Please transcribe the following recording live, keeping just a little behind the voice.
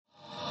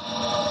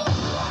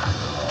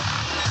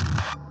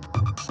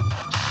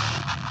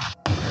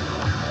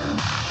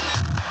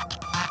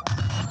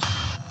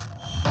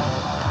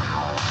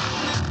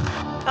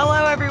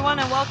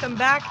welcome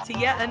back to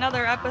yet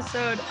another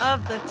episode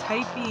of the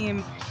Type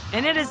Beam.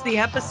 And it is the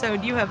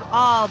episode you have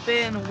all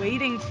been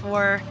waiting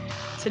for.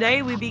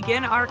 Today we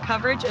begin our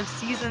coverage of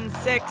Season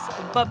 6,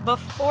 but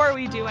before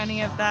we do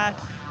any of that,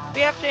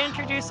 we have to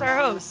introduce our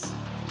hosts.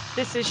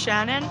 This is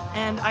Shannon,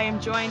 and I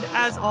am joined,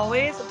 as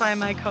always, by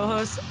my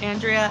co-hosts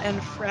Andrea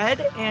and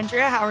Fred.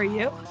 Andrea, how are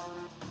you?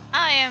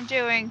 I am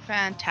doing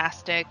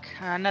fantastic.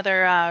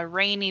 Another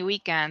rainy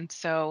weekend,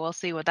 so we'll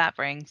see what that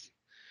brings.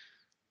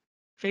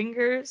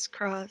 Fingers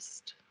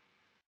crossed.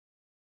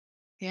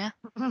 Yeah.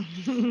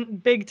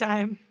 Big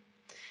time.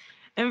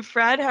 And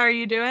Fred, how are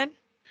you doing?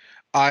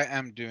 I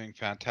am doing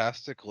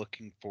fantastic.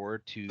 Looking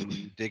forward to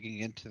digging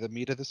into the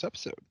meat of this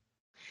episode.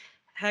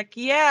 Heck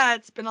yeah,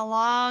 it's been a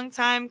long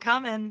time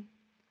coming. And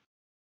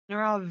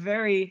we're all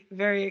very,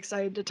 very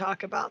excited to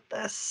talk about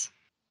this.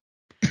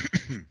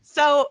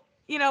 So,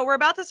 we're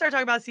about to start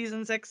talking about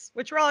season 6,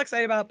 which we're all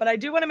excited about, but I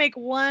do want to make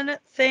one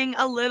thing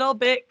a little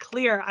bit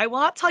clear. I will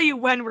not tell you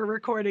when we're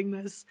recording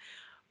this,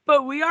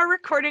 but we are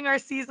recording our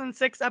season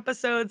 6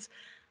 episodes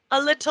a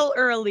little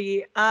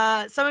early.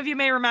 Some of you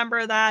may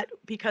remember that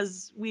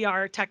because we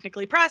are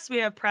technically press, we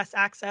have press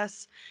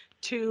access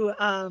to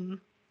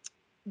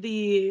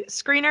the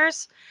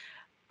screeners.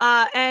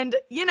 And,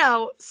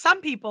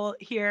 some people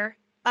here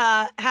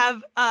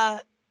have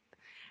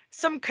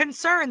some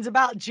concerns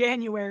about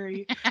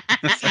January.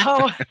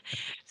 so,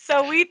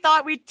 so we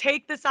thought we'd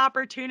take this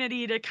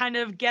opportunity to kind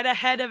of get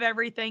ahead of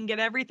everything, get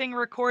everything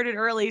recorded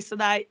early so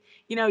that,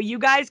 you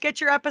guys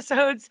get your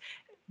episodes.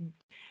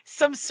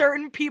 Some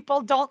certain people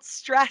don't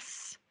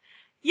stress,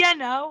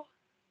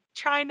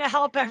 trying to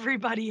help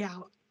everybody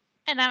out.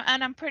 And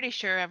I'm pretty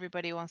sure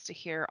everybody wants to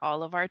hear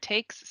all of our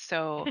takes,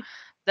 so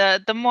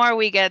the more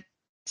we get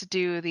to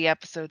do the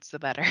episodes, the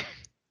better.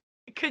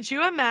 Could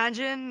you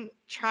imagine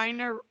trying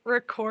to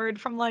record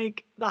from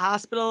like the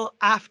hospital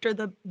after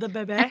the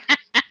bebe?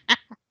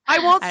 I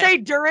won't say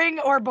during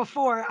or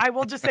before. I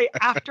will just say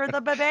after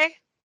the bebe.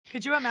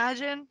 Could you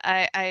imagine?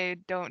 I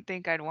don't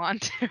think I'd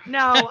want to.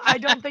 No, I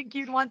don't think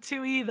you'd want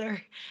to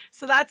either.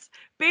 So that's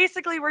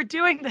basically we're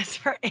doing this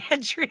for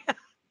Andrea.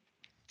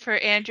 For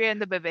Andrea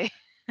and the baby.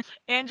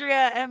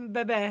 Andrea and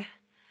Bebe.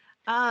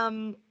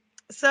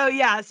 So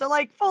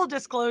like full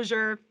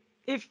disclosure,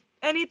 if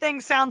anything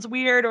sounds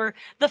weird or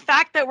the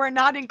fact that we're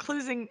not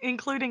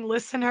including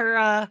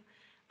listener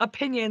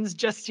opinions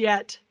just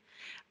yet,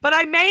 but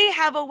I may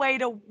have a way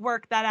to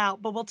work that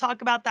out, but we'll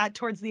talk about that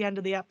towards the end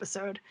of the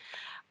episode.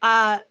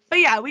 But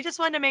yeah, we just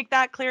wanted to make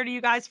that clear to you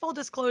guys. Full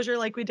disclosure,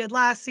 like we did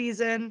last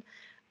season,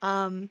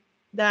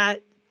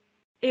 that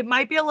it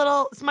might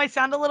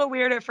sound a little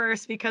weird at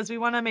first because we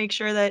want to make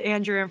sure that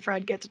Andrew and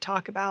Fred get to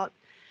talk about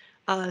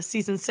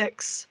season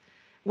 6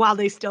 while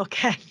they still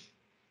can.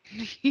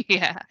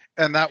 Yeah.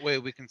 And that way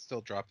we can still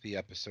drop the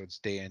episodes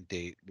day and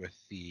date with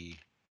the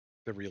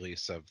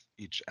release of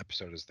each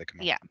episode as they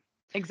come out. Yeah.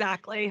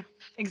 Exactly.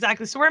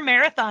 So we're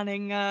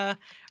marathoning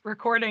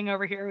recording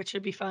over here, which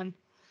should be fun.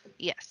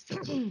 Yes.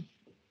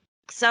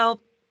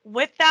 So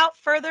without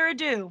further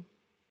ado,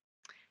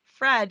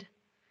 Fred,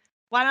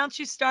 why don't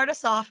you start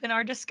us off in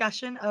our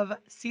discussion of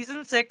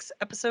season 6,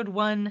 episode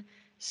 1,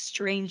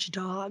 Strange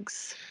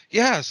Dogs?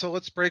 Yeah, so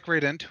let's break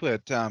right into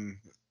it.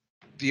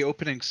 The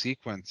opening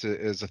sequence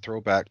is a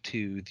throwback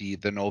to the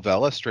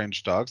novella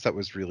Strange Dogs that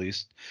was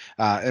released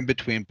in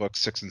between books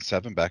 6 and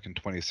 7 back in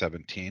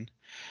 2017.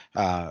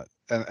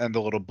 And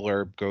the little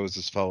blurb goes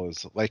as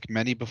follows. Like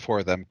many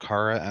before them,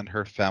 Kara and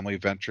her family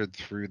ventured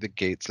through the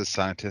gates as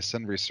scientists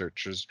and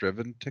researchers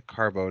driven to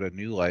carve out a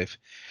new life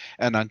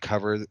and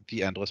uncover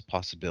the endless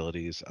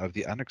possibilities of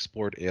the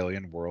unexplored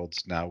alien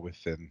worlds now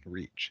within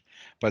reach.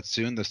 But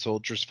soon the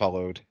soldiers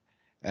followed,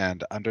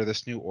 and under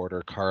this new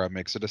order, Kara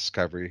makes a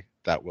discovery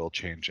that will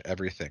change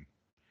everything.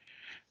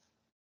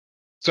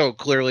 So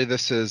clearly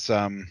this is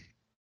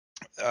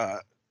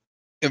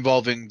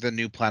involving the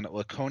new planet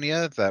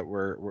Laconia that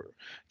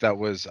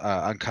was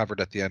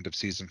uncovered at the end of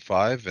season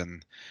 5,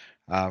 and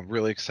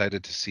really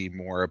excited to see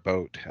more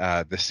about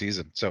this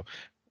season. So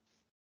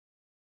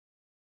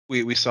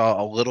we saw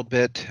a little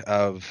bit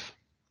of,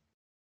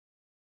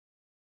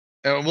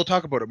 and we'll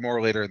talk about it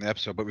more later in the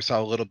episode, but we saw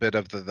a little bit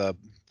of the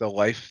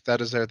life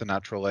that is there, the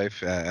natural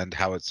life, and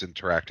how it's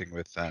interacting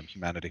with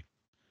humanity.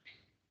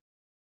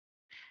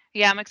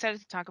 Yeah, I'm excited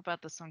to talk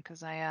about this one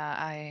because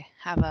I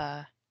have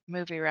a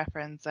movie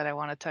reference that I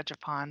want to touch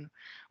upon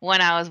when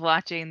I was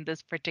watching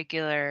this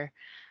particular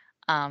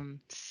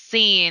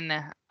scene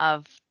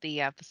of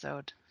the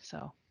episode.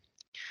 So,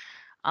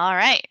 all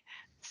right.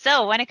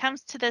 So when it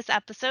comes to this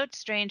episode,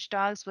 Strange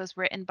Dogs was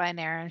written by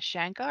Naren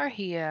Shankar.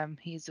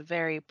 He's a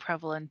very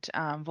prevalent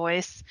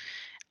voice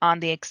on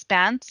The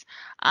Expanse,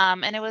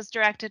 and it was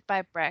directed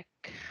by Breck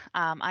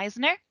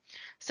Eisner.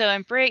 So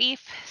in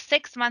brief,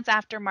 6 months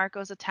after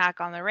Marco's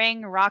attack on the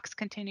ring, rocks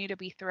continue to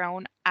be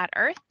thrown at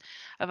Earth.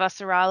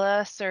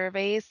 Avasarala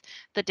surveys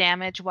the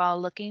damage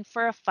while looking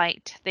for a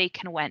fight they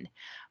can win.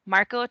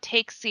 Marco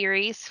takes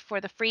Ceres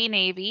for the Free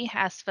Navy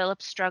as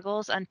Philip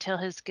struggles under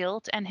his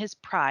guilt and his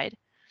pride.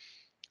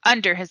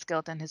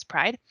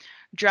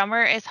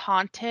 Drummer is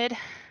haunted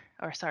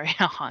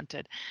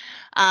haunted.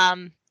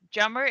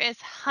 Drummer is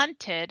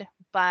hunted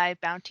by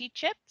bounty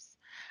chips.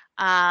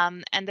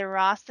 And the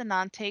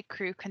Rocinante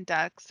crew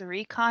conducts a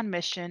recon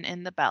mission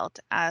in the belt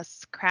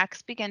as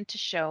cracks begin to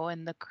show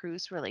in the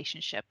crew's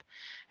relationship.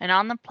 And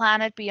on the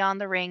planet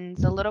beyond the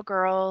rings, a little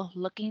girl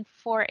looking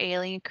for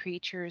alien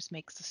creatures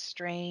makes a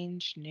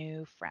strange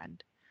new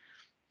friend.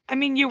 I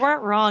mean, you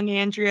weren't wrong,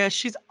 Andrea.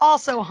 She's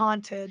also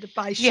haunted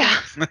by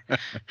Yeah. ships.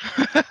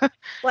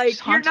 Like, She's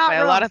you're haunted not by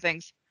wrong. a lot of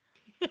things.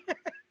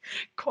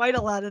 Quite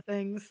a lot of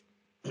things.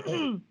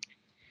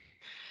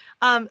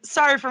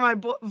 Sorry for my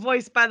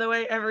voice, by the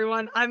way,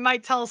 everyone. I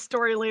might tell a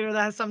story later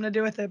that has something to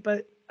do with it,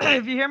 but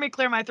if you hear me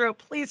clear my throat,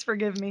 please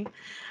forgive me.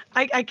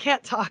 I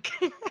can't talk.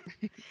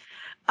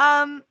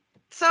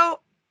 So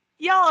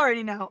y'all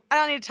already know. I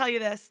don't need to tell you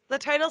this. The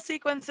title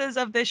sequences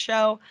of this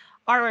show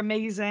are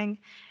amazing.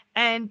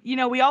 And, you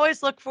know, we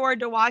always look forward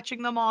to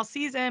watching them all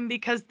season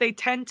because they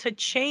tend to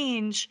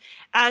change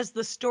as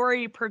the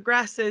story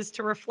progresses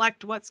to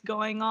reflect what's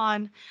going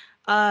on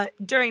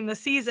during the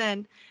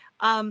season.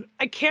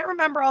 I can't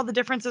remember all the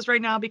differences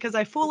right now because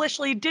I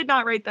foolishly did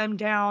not write them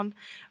down.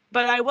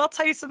 But I will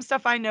tell you some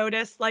stuff I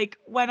noticed. Like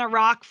when a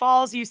rock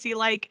falls, you see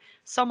like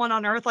someone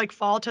on Earth like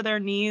fall to their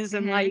knees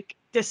and like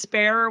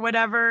despair or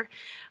whatever.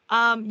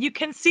 You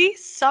can see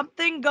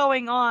something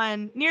going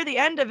on near the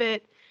end of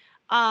it.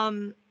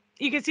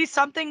 You can see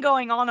something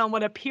going on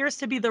what appears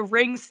to be the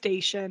ring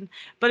station,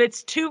 but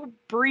it's too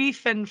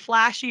brief and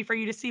flashy for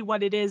you to see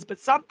what it is. But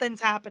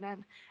something's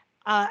happening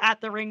at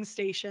the ring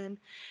station.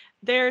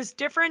 There's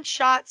different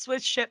shots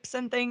with ships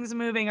and things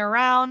moving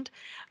around.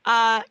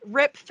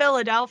 Rip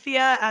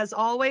Philadelphia as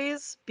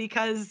always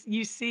because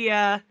you see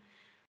a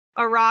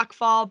rock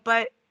fall,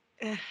 but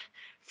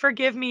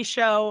forgive me,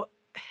 show.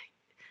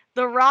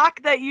 The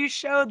rock that you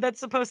showed that's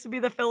supposed to be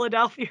the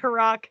Philadelphia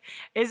rock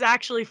is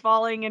actually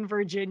falling in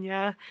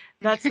Virginia.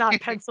 That's not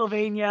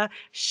Pennsylvania.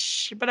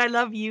 Shh, but I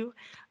love you.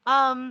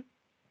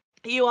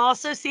 You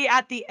also see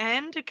at the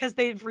end, because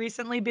they've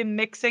recently been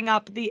mixing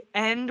up the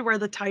end where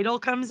the title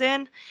comes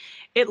in,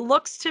 it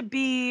looks to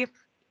be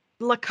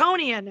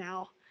Laconia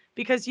now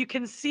because you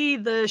can see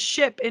the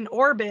ship in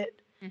orbit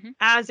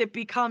as it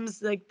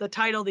becomes like the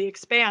title, The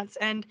Expanse.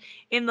 And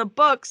in the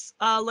books,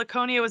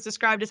 Laconia was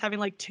described as having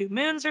like 2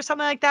 moons or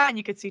something like that. And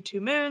you could see 2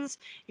 moons,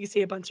 you can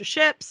see a bunch of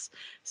ships.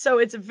 So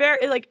it's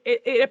very like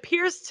it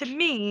appears to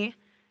me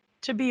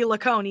to be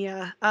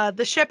Laconia.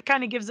 The ship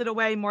kind of gives it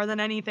away more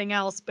than anything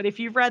else. But if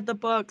you've read the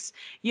books,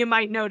 you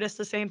might notice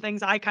the same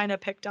things I kind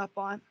of picked up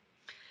on.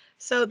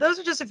 So those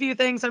are just a few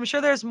things. I'm sure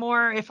there's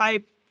more. If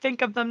I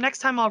think of them next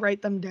time, I'll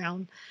write them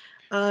down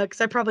because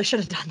I probably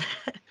should have done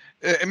that.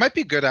 It might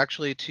be good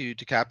actually to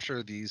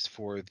capture these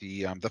for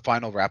the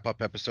final wrap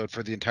up episode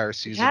for the entire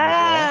season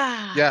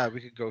overall. Yeah, we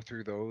could go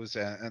through those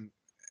and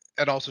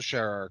also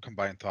share our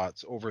combined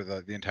thoughts over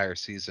the entire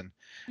season,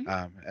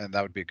 and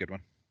that would be a good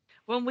one.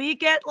 When we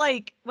get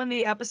when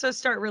the episodes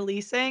start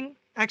releasing,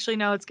 actually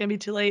no, it's gonna be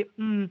too late.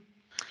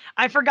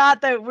 I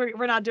forgot that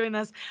we're not doing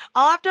this.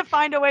 I'll have to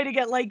find a way to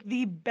get like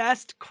the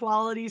best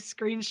quality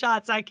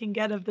screenshots I can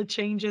get of the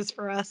changes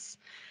for us.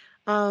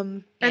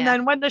 And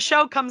then when the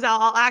show comes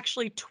out, I'll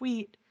actually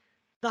tweet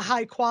the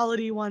high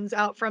quality ones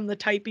out from the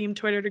Typebeam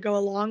Twitter to go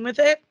along with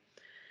it.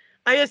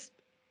 I just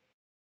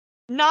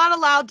not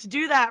allowed to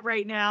do that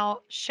right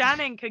now.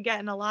 Shannon could get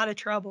in a lot of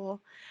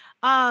trouble.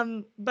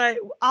 But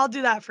I'll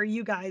do that for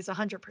you guys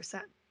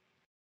 100%.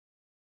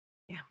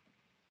 Yeah.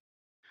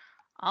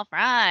 All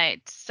right.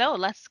 So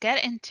let's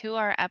get into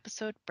our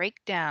episode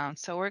breakdown.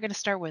 So we're going to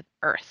start with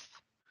Earth.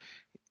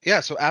 Yeah,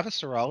 so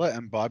Avasarala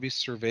and Bobby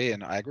survey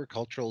an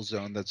agricultural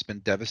zone that's been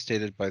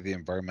devastated by the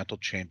environmental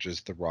changes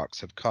the rocks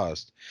have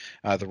caused.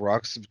 The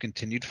rocks have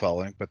continued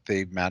falling, but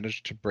they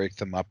managed to break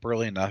them up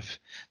early enough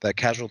that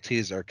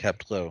casualties are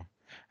kept low,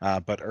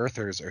 but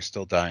Earthers are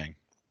still dying.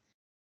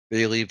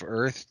 They leave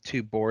Earth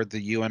to board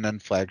the UNN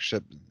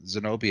flagship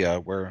Zenobia,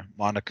 where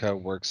Monica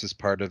works as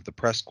part of the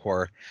press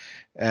corps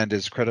and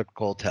is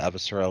critical to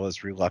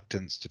Avasarala's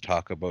reluctance to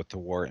talk about the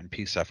war and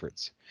peace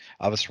efforts.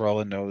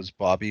 Avasarala knows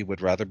Bobby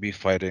would rather be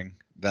fighting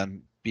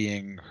than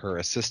being her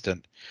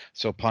assistant,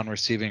 so upon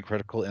receiving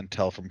critical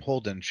intel from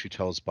Holden, she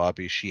tells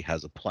Bobby she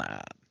has a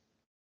plan.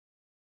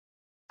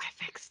 I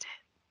fixed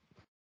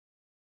it.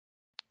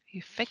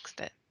 You fixed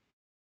it.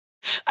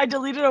 I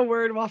deleted a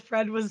word while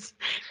Fred was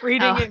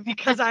reading it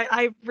because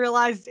I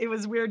realized it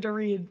was weird to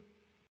read.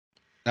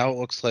 Now it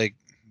looks like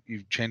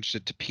you've changed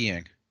it to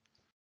peeing.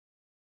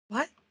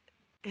 What?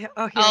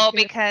 Oh,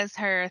 because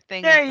her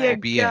thing there is you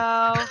Being.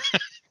 go.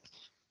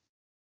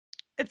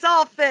 It's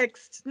all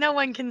fixed. No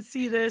one can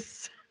see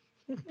this.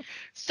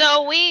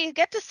 So we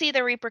get to see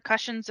the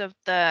repercussions of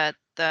the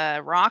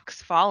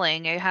rocks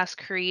falling. It has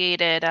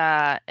created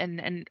a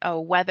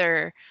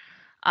weather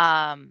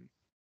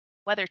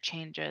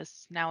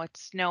changes. Now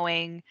it's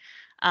snowing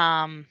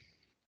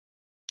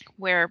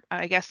where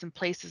I guess in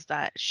places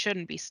that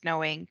shouldn't be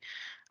snowing.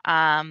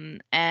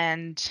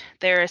 And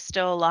there is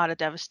still a lot of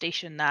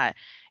devastation that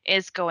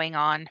is going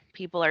on.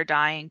 People are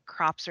dying,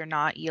 crops are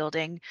not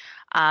yielding.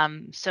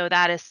 So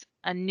that is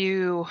a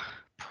new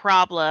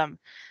problem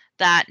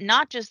that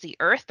not just the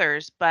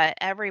Earthers, but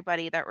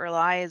everybody that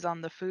relies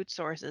on the food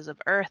sources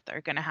of Earth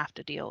are going to have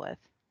to deal with.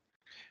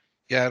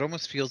 Yeah, it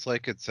almost feels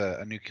like it's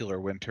a nuclear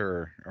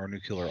winter or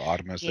nuclear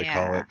autumn, as they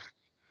call it.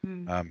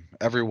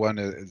 Everyone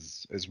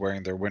is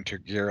wearing their winter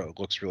gear. It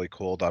looks really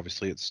cold.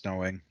 Obviously, it's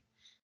snowing,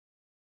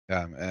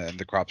 and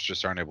the crops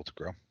just aren't able to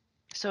grow.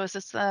 So is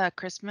this the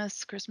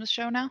Christmas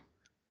show now?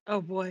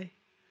 Oh boy.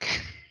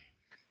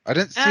 I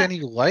didn't see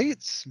any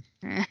lights.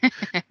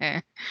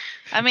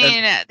 I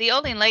mean, the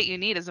only light you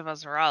need is a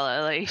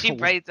Avasarala. Like, she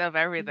brights up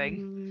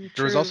everything.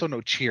 There was also no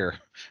cheer.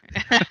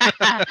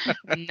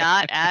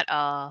 Not at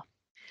all.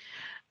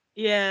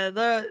 Yeah,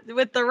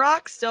 with the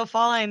rocks still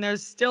falling,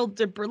 there's still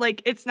debris.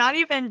 Like, it's not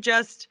even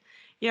just,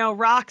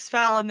 rocks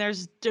fell and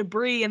there's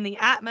debris in the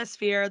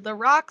atmosphere. The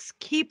rocks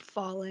keep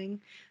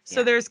falling.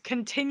 So there's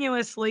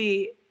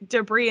continuously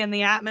debris in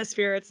the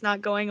atmosphere. It's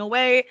not going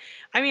away.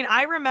 I mean,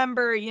 I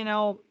remember,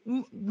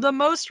 the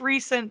most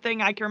recent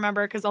thing I can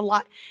remember, because a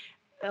lot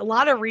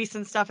of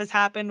recent stuff has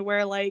happened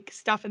where like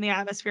stuff in the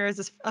atmosphere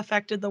has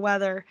affected the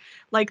weather.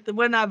 Like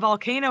when that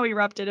volcano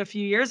erupted a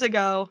few years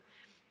ago,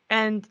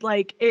 and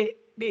like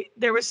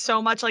there was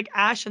so much like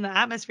ash in the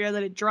atmosphere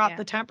that it dropped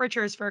the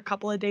temperatures for a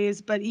couple of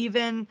days. But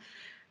even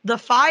the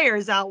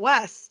fires out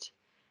west,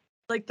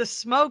 like the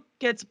smoke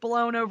gets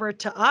blown over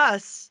to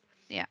us,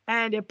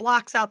 and it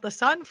blocks out the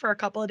sun for a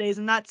couple of days.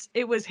 And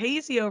it was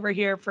hazy over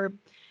here for,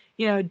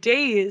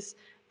 days,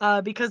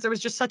 because there was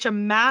just such a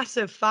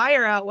massive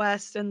fire out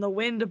west, and the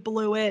wind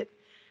blew it,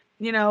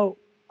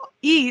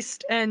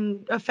 east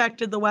and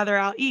affected the weather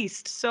out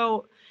east.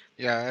 So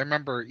yeah, I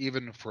remember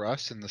even for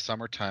us in the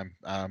summertime,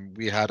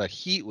 we had a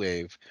heat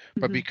wave,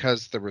 but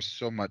because there was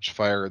so much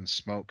fire and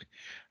smoke,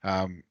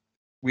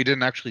 we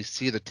didn't actually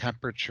see the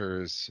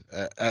temperatures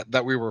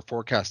that we were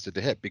forecasted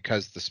to hit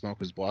because the smoke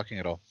was blocking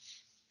it all.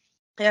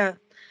 Yeah,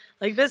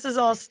 like this is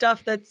all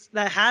stuff that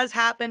has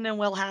happened and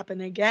will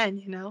happen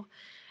again,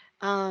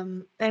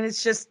 and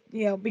it's just,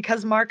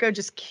 because Marco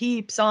just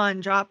keeps on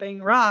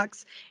dropping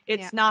rocks,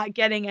 it's not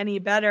getting any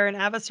better. And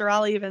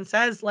Avasarala even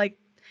says, like,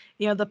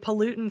 the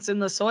pollutants in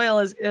the soil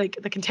is like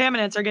the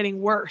contaminants are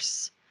getting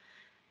worse,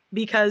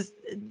 because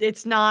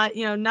it's not,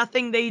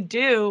 nothing they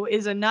do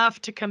is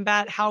enough to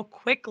combat how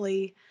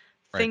quickly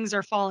things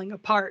are falling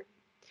apart.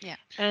 Yeah.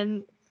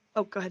 And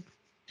go ahead.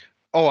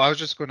 Oh, I was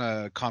just going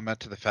to comment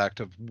to the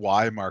fact of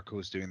why Marco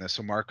is doing this.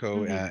 So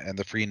Marco and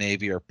the Free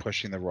Navy are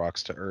pushing the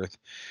rocks to Earth,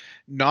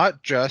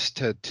 not just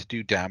to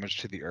do damage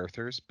to the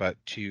Earthers, but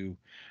to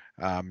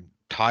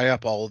tie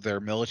up all of their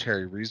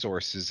military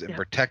resources in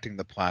protecting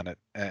the planet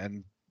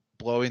and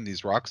blowing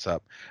these rocks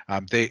up.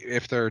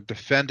 If they're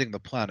defending the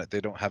planet, they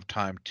don't have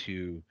time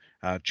to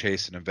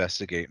chase and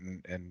investigate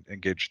and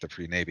engage the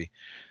Free Navy.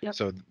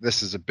 So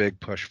this is a big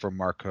push from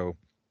Marco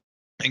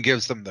and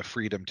gives them the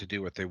freedom to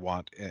do what they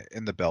want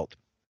in the belt.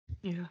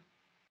 Yeah.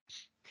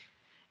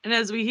 And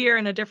as we hear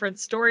in a different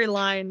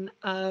storyline,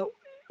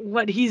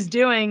 what he's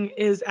doing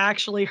is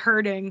actually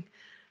hurting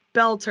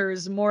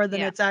belters more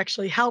than it's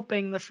actually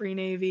helping the Free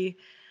Navy.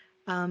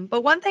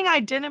 But one thing I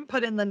didn't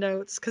put in the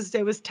notes, because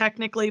it was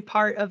technically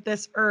part of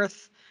this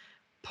Earth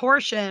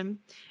portion,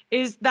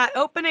 is that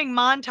opening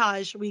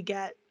montage we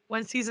get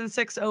when season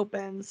 6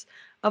 opens,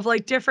 of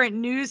like different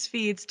news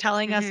feeds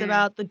telling us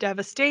about the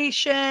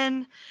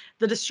devastation,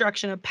 the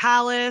destruction of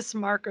Palace,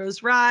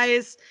 Marco's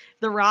rise,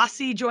 the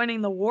Rossi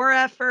joining the war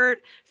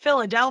effort,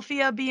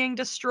 Philadelphia being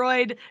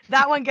destroyed.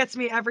 That one gets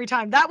me every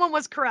time. That one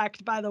was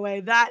correct, by the way.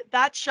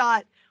 That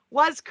shot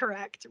was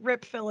correct.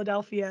 Rip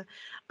Philadelphia.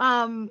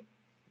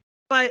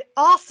 But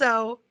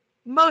also,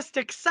 most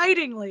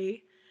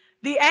excitingly,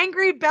 the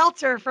Angry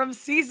Belter from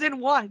season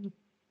 1.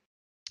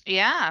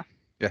 Yeah.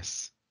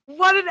 Yes.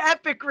 What an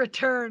epic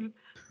return.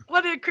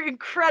 What an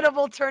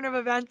incredible turn of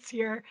events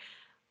here.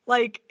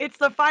 Like, it's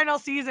the final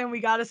season. We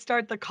got to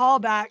start the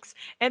callbacks,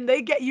 and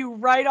they get you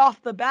right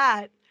off the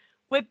bat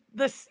with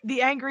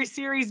the Angry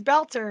Series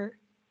Belter,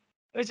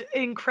 which is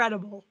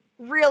incredible.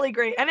 Really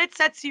great. And it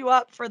sets you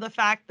up for the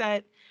fact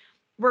that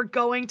we're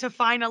going to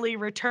finally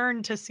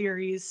return to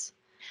series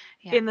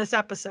in this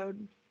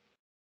episode.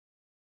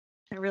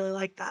 I really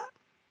like that.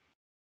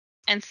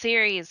 And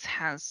series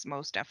has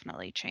most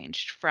definitely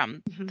changed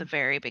from the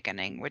very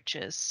beginning, which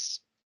is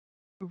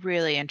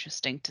really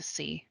interesting to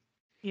see.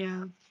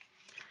 Yeah.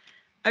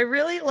 I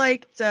really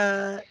liked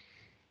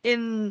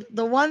in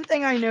the one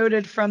thing I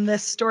noted from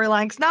this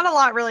storyline, because not a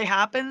lot really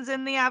happens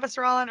in the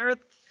Avasarala and Earth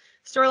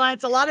storyline.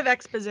 It's a lot of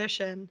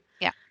exposition.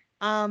 Yeah.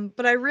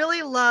 But I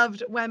really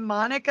loved when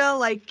Monica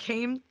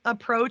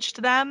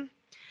approached them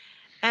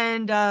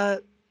and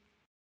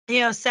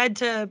said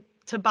to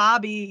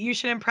Bobby, you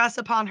should impress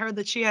upon her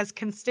that she has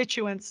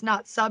constituents,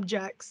 not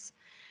subjects.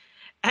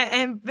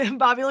 And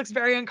Bobby looks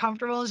very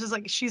uncomfortable. It's just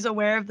like she's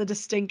aware of the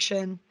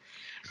distinction.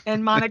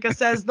 And Monica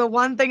says, the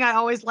one thing I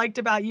always liked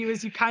about you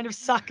is you kind of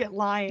suck at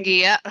lying.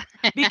 Yeah.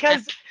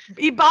 Because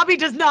Bobby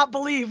does not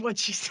believe what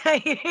she's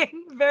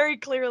saying very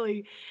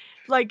clearly.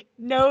 Like,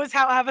 knows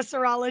how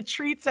Avasarala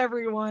treats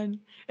everyone,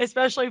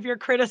 especially if you're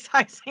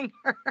criticizing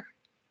her.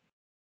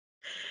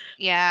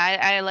 Yeah,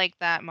 I like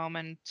that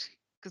moment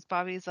because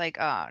Bobby's like,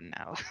 oh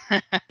no.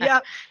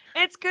 Yeah,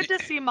 it's good to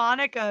see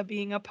Monica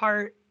being a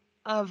part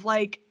of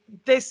like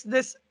this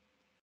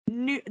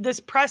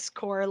press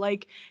corps,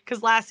 like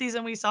because last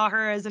season we saw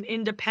her as an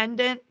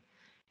independent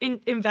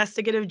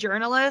investigative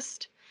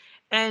journalist,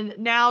 and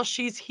now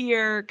she's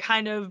here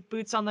kind of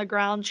boots on the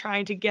ground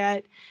trying to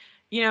get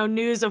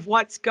news of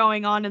what's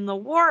going on in the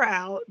war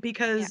out,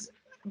 because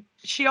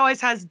she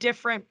always has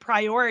different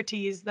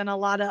priorities than a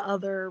lot of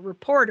other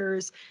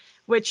reporters,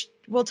 which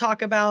we'll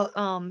talk about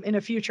in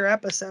a future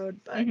episode.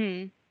 But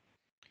Mm-hmm.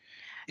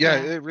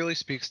 Yeah, Yeah. it really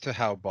speaks to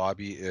how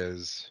Bobby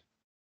is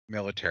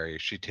military.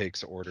 She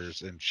takes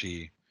orders and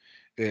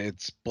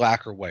it's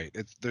black or white.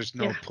 There's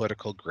no Yeah.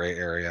 political gray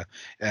area.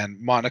 And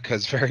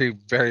Monica's very,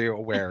 very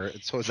aware,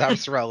 and so is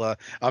Avasarala,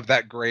 of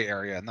that gray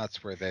area, and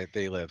that's where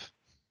they live.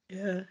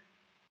 Yeah.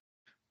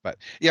 But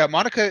yeah,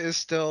 Monica is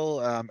still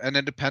an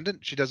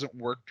independent. She doesn't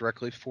work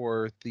directly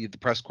for the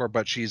press corps,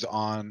 but she's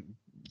on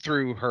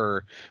through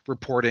her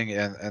reporting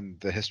and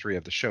the history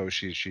of the show.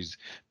 She's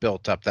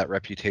built up that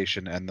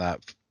reputation and that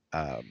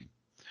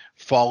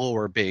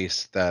follower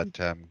base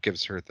that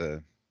gives her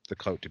the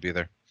clout to be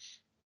there.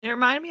 It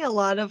reminded me a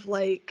lot of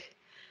like,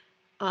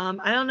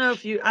 I don't know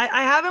if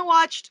I haven't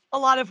watched a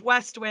lot of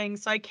West Wing,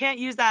 so I can't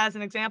use that as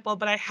an example,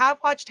 but I have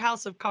watched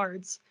House of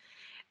Cards.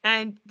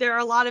 And there are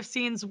a lot of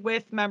scenes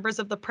with members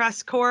of the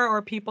press corps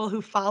or people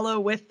who follow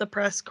with the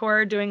press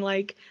corps doing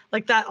like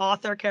that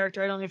author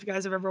character. I don't know if you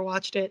guys have ever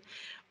watched it,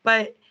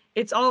 but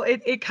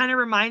it kind of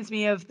reminds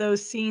me of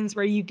those scenes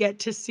where you get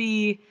to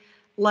see,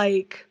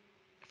 like,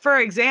 for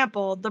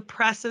example, the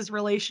press's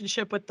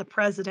relationship with the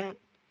president.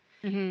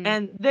 Mm-hmm.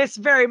 And this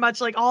very much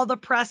like all the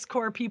press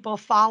corps people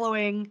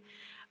following,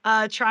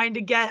 trying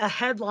to get a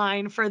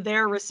headline for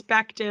their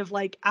respective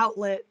like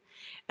outlet.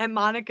 And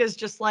Monica's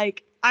just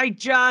like, I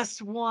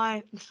just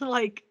want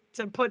like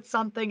to put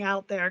something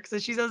out there,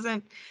 because she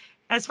doesn't,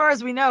 as far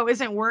as we know,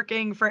 isn't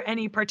working for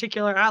any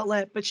particular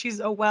outlet, but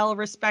she's a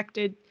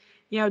well-respected,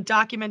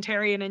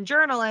 documentarian and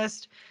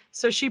journalist.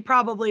 So she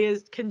probably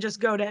can just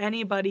go to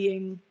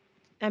anybody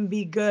and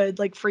be good,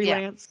 like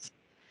freelance.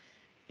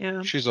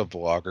 Yeah. She's a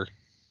vlogger.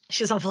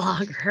 She's a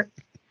vlogger.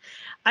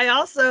 I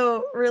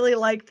also really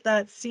liked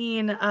that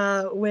scene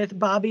with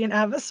Bobby and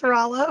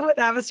Avasarala, with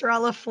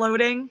Avasarala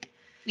floating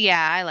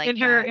Yeah, I like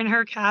in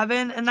her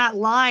cabin, and that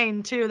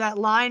line too. That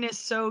line is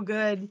so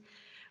good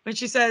when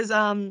she says,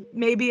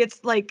 maybe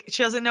it's like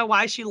she doesn't know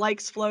why she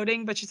likes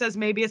floating, but she says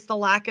maybe it's the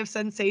lack of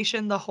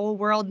sensation, the whole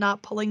world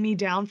not pulling me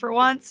down for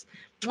once.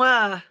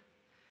 Mwah.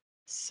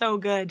 So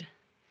good.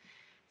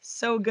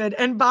 So good.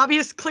 And Bobby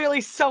is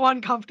clearly so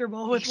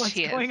uncomfortable with what's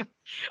She is. going on.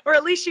 Or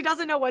at least she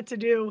doesn't know what to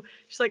do.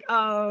 She's like,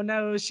 oh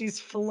no, she's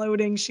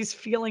floating. She's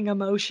feeling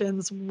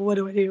emotions. What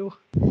do I do?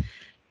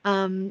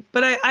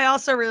 But I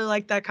also really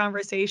like that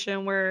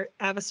conversation where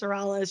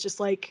Avasarala is just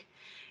like,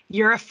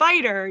 you're a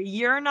fighter.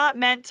 You're not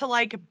meant to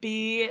like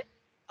be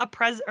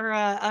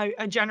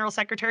a general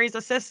secretary's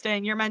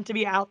assistant. You're meant to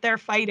be out there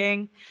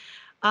fighting.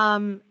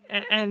 And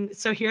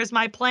so here's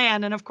my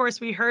plan. And of course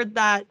we heard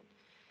that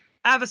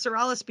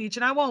Avasarala speech,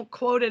 and I won't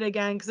quote it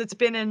again because it's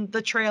been in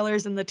the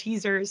trailers and the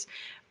teasers,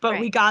 but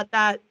we got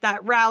that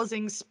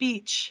rousing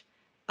speech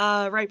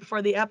right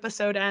before the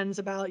episode ends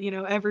about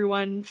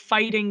everyone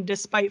fighting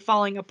despite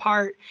falling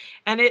apart,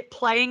 and it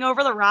playing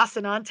over the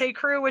Rocinante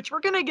crew, which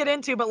we're gonna get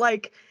into, but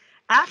like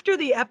after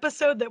the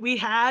episode that we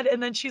had,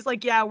 and then she's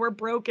like, yeah, we're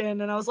broken,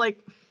 and I was like,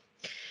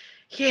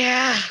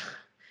 yeah,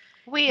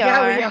 we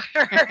are. we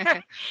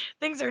are.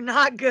 Things are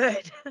not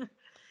good.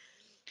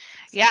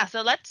 Yeah,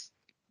 so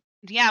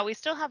we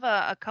still have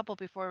a couple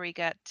before we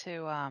get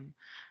to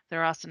the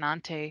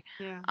Rocinante.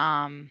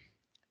 Yeah.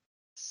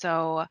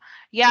 So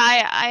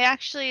yeah, I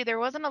actually, there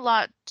wasn't a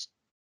lot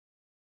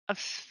of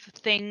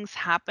things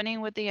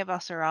happening with the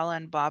Avasarala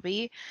and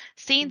Bobby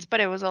scenes, but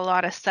it was a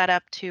lot of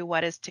setup to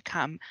what is to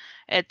come.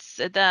 It's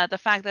the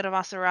fact that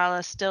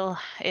Avasarala still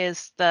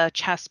is the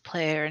chess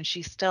player and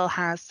she still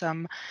has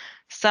some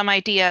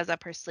ideas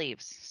up her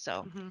sleeves.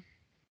 So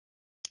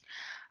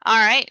all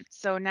right,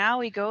 so now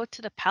we go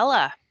to the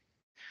Pella.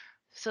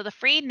 So the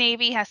Free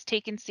Navy has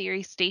taken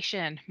Ceres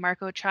Station.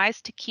 Marco tries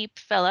to keep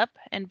Philip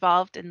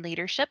involved in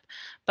leadership,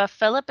 but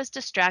Philip is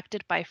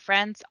distracted by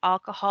friends,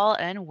 alcohol,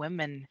 and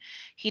women.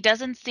 He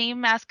doesn't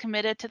seem as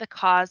committed to the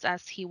cause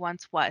as he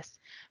once was.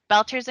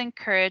 Belters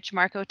encourage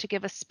Marco to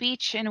give a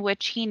speech in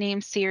which he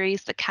names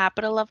Ceres the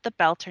capital of the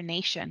Belter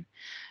nation.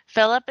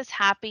 Philip is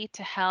happy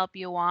to help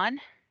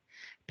Yuan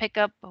pick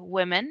up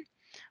women,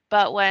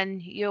 but when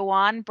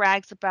Yuan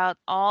brags about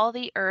all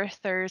the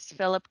Earthers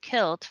Philip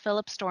killed,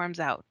 Philip storms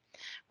out.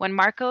 When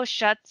Marco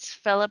shuts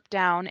Philip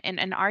down in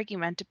an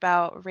argument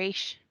about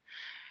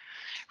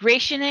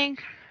rationing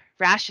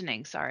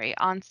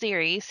on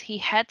Ceres, he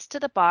heads to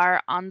the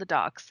bar on the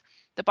docks.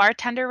 The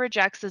bartender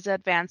rejects his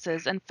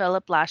advances and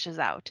Philip lashes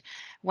out.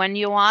 When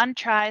Yuan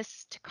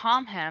tries to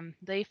calm him,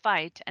 they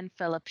fight and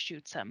Philip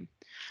shoots him.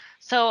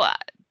 So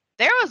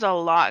there was a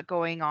lot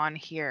going on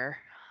here.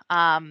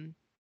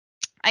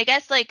 I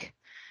guess like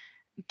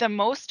the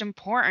most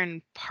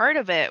important part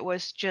of it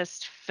was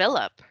just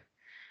Philip.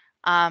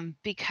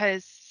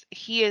 because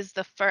he is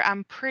the first.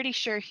 I'm pretty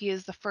sure he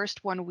is the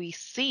first one we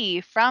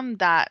see from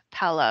that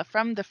Pella,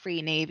 from the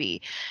Free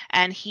Navy,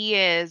 and he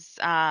is,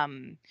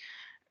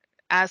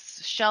 as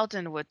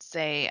Sheldon would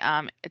say,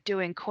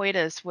 doing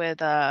coitus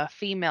with a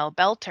female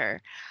belter.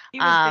 He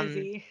was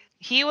busy.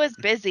 He was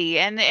busy,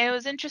 and it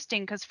was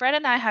interesting because Fred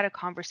and I had a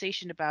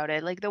conversation about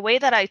it. Like the way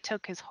that I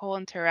took his whole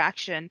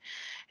interaction,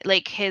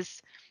 like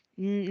his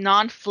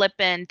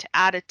non-flippant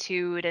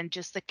attitude and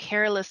just the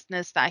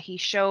carelessness that he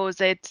shows,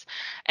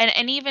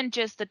 and even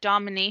just the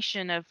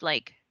domination of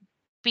like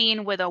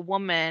being with a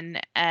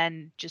woman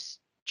and just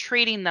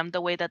treating them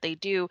the way that they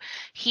do.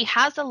 He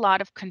has a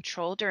lot of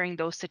control during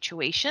those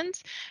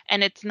situations,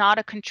 and it's not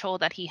a control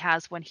that he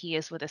has when he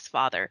is with his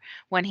father,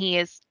 when he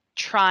is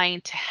trying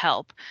to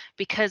help,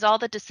 because all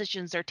the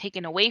decisions are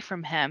taken away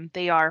from him.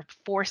 They are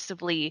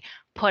forcibly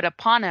put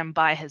upon him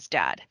by his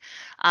dad.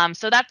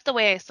 So that's the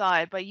way I saw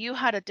it, but you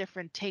had a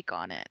different take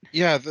on it.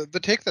 Yeah, the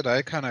take that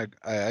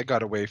I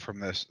got away from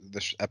this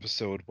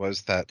episode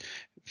was that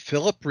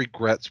Philip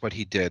regrets what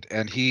he did,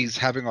 and he's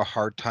having a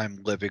hard time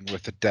living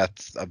with the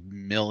deaths of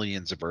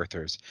millions of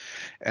Earthers,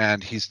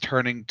 and he's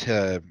turning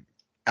to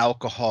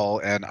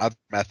alcohol and other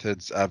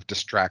methods of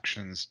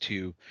distractions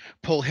to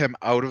pull him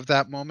out of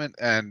that moment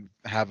and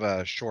have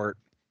a short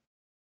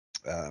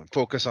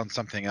focus on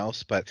something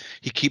else. But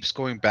he keeps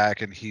going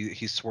back, and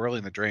he's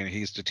swirling the drain.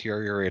 He's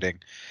deteriorating,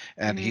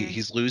 and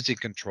he's losing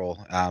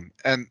control.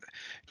 And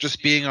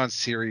just being on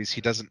series, he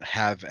doesn't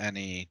have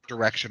any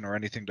direction or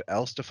anything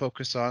else to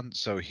focus on,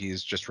 so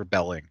he's just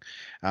rebelling,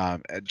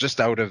 just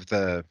out of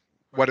the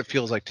what it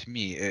feels like to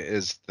me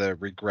is the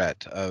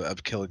regret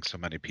of killing so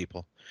many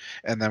people.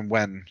 And then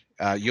when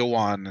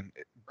Yoan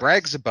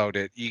brags about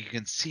it, you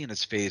can see in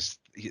his face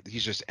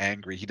he's just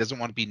angry. He doesn't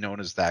want to be known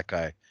as that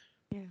guy.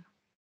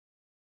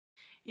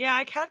 Yeah,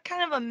 I had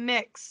kind of a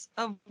mix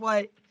of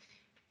what,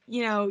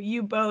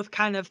 you both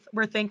kind of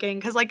were thinking,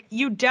 because like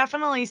you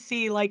definitely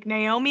see like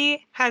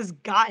Naomi has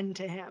gotten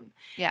to him.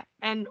 Yeah.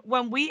 And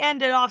when we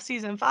ended off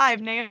season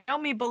 5,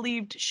 Naomi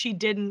believed she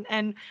didn't,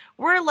 and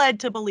we're led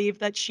to believe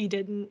that she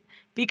didn't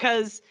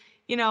because,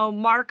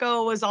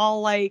 Marco was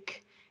all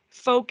like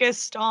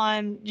focused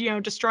on,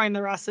 destroying the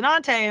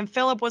Rocinante, and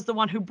Philip was the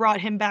one who brought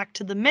him back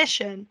to the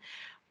mission.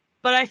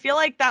 But I feel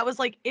like that was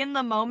like in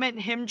the moment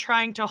him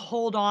trying to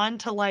hold on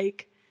to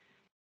like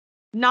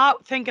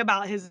not think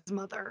about his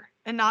mother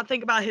and not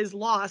think about his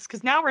loss,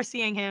 because now we're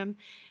seeing him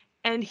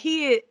and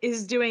he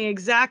is doing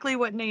exactly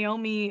what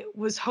Naomi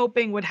was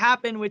hoping would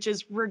happen, which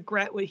is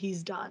regret what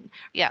he's done.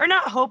 Yeah. Or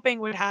not hoping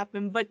would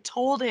happen, but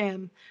told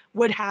him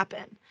would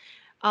happen.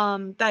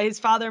 That his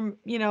father,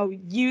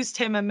 used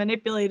him and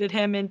manipulated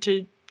him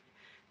into,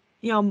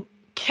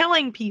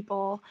 killing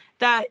people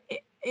that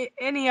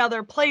any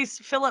other place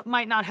Philip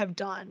might not have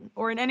done,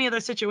 or in any other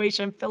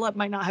situation Philip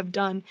might not have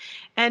done.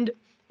 And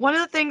one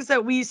of the things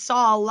that we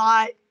saw a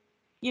lot,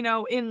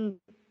 in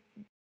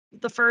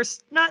the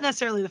first, not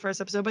necessarily the first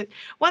episode, but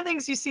one of the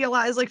things you see a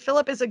lot is like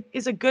Philip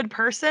is a good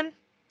person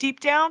deep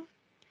down,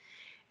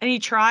 and he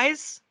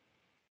tries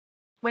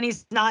when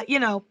he's not,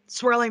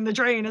 swirling the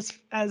drain,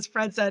 as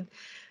Fred said.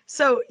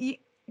 So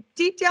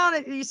deep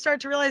down, you start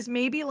to realize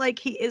maybe like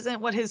he isn't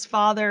what his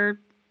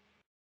father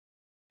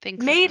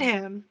Thinks made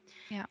him.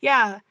 Yeah.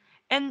 Yeah.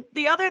 And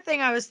the other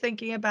thing I was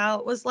thinking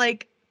about was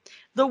like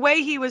the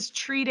way he was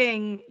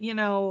treating,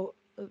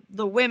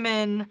 the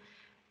women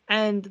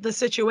and the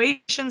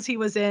situations he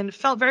was in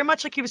felt very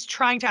much like he was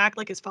trying to act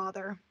like his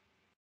father.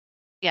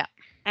 Yeah.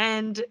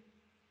 And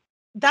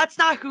that's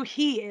not who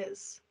he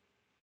is,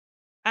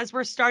 as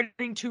we're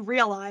starting to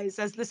realize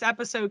as this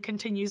episode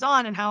continues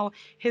on and how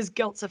his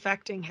guilt's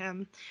affecting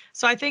him.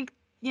 So I think,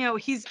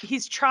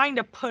 he's trying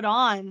to put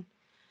on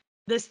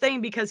this thing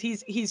because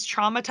he's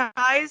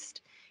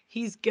traumatized,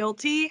 he's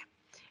guilty,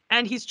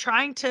 and he's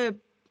trying to,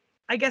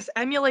 I guess,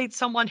 emulate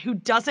someone who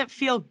doesn't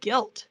feel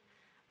guilt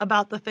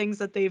about the things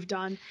that they've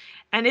done.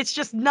 And it's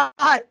just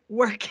not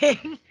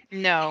working.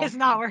 No. It's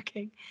not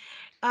working.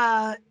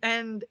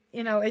 And,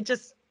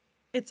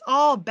 it's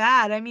all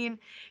bad. I mean,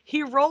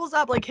 he rolls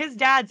up, like his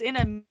dad's in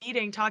a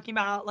meeting talking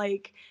about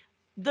like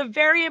the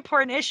very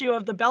important issue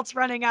of the belt's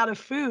running out of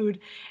food.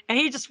 And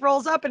he just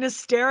rolls up and is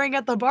staring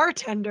at the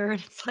bartender. And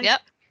it's like,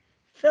 Yep.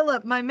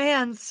 Philip, my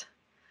man's,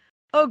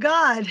 oh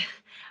God.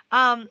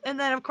 And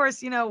then of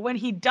course, when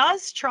he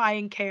does try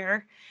and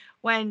care,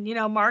 when,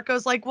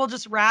 Marco's like, we'll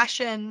just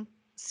ration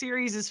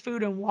Ceres'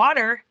 food and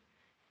water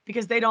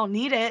because they don't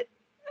need it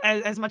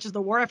as much as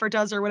the war effort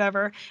does or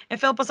whatever. And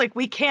Philip was like,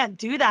 we can't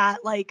do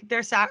that. Like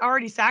they're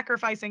already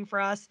sacrificing for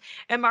us.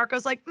 And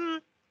Marco's like,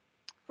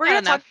 we're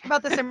going to talk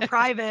about this in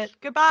private.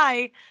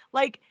 Goodbye.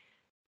 Like,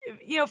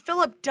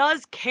 Philip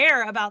does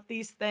care about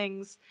these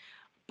things,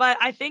 but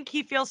I think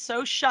he feels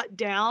so shut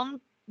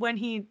down when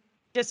he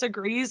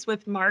disagrees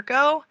with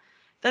Marco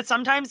that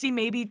sometimes he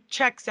maybe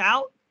checks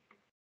out,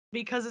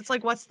 because it's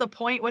like, what's the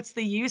point? What's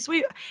the use?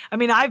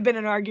 I've been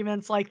in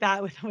arguments like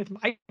that with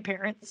my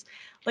parents.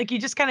 Like you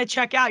just kind of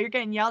check out, you're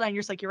getting yelled at and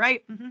you're just like, you're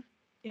right. Mm-hmm.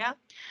 Yeah.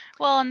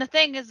 Well, and the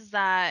thing is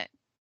that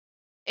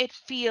it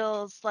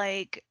feels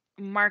like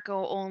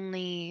Marco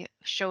only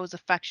shows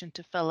affection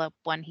to Philip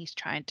when he's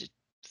trying to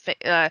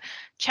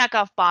check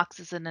off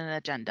boxes in an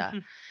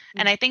agenda.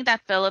 And I think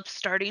that Philip's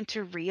starting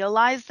to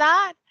realize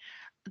that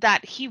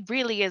he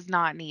really is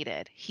not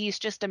needed. He's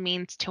just a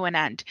means to an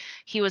end.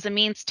 He was a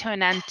means to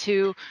an end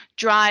to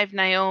drive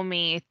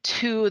Naomi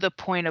to the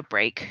point of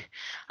break.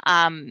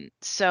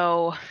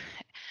 So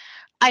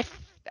I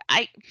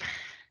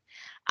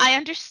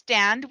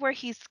understand where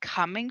he's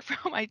coming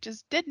from. I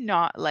just did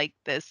not like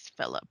this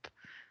Philip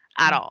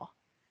at all.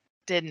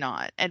 Did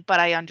not. But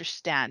I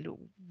understand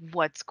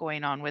what's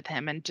going on with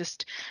him, and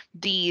just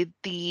the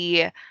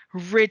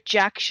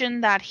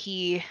rejection that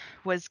he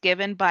was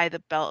given by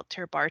the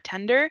Belter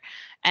bartender,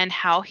 and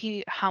how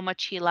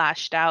much he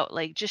lashed out,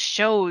 like, just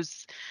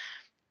shows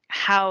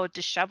how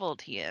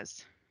disheveled he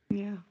is.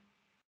 Yeah.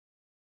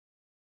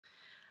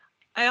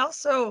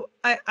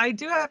 I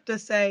do have to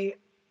say,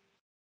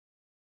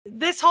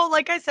 this whole,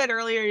 like I said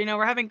earlier,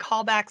 we're having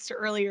callbacks to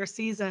earlier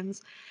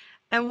seasons.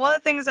 And one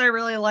of the things I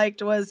really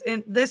liked was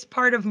in this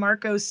part of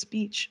Marco's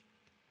speech,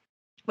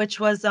 which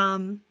was,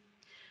 the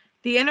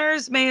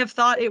inners may have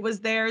thought it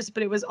was theirs,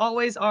 but it was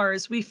always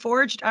ours. We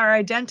forged our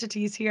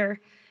identities here,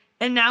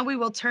 and now we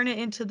will turn it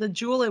into the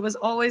jewel it was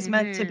always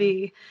meant to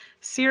be.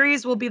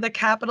 Ceres will be the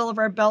capital of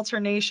our Belter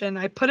nation.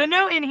 I put a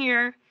note in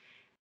here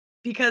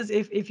because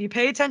if you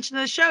pay attention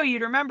to the show,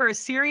 you'd remember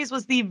Ceres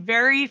was the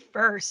very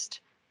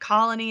first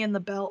colony in the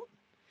Belt.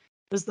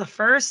 It was the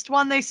first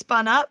one they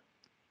spun up.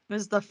 It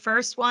was the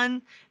first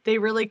one they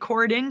really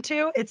cored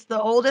into. It's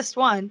the oldest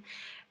one.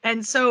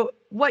 And so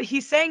what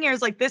he's saying here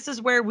is, like, this is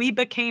where we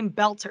became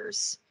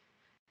Belters,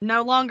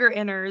 no longer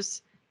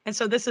inners. And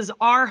so this is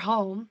our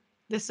home.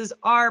 This is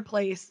our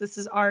place. This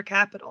is our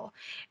capital.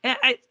 And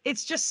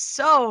it's just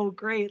so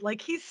great.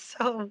 Like,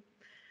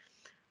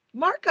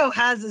 Marco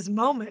has his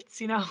moments,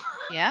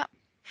 Yeah.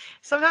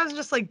 Sometimes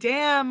just like,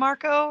 damn,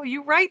 Marco,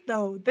 you right,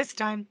 though, this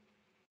time.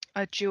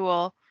 A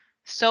jewel.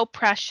 So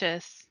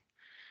precious.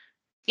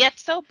 Yet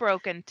so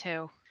broken,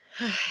 too.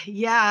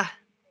 Yeah.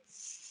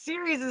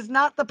 Ceres is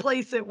not the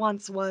place it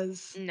once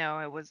was. No,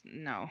 it was,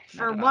 no.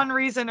 For one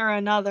reason or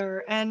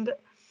another. And,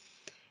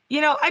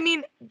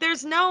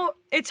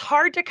 it's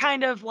hard to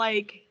kind of,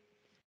 like,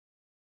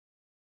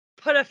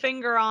 put a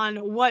finger on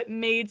what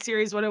made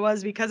Ceres what it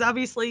was, because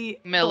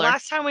obviously Miller. The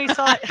last time we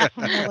saw it,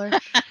 Miller,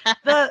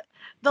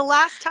 the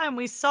last time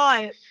we saw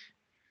it,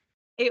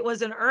 it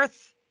was an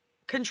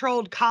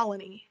Earth-controlled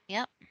colony.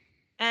 Yep.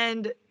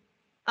 And,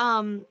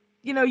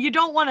 you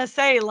don't want to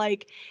say,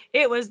 like,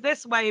 it was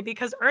this way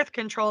because Earth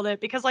controlled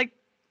it, because, like,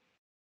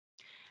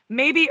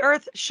 maybe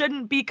Earth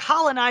shouldn't be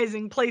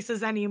colonizing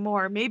places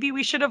anymore. Maybe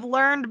we should have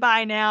learned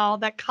by now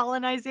that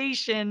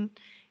colonization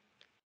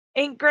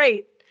ain't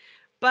great.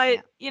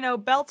 But,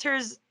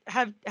 Belters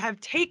have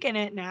taken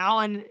it now,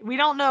 and we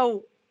don't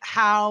know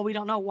how, we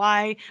don't know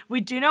why.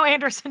 We do know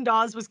Anderson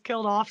Dawes was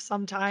killed off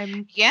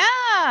sometime.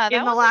 Yeah,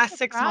 in the last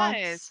 6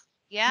 months.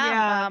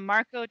 Yeah.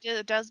 Marco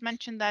does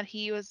mention that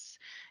he was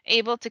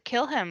able to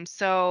kill him.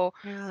 So,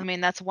 I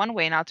mean, that's one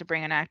way not to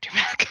bring an actor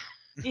back.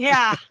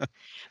 Yeah.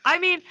 I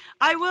mean,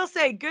 I will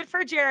say, good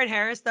for Jared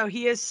Harris, though.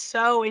 He is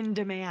so in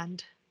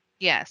demand.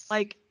 Yes.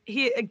 Like,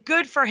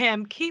 good for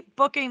him. Keep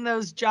booking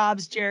those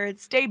jobs, Jared.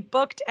 Stay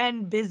booked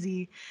and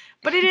busy.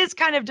 But it is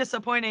kind of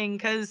disappointing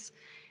because,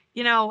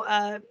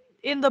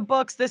 in the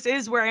books, this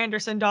is where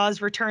Anderson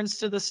Dawes returns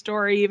to the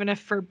story, even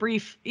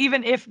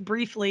if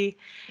briefly.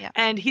 Yeah.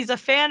 And he's a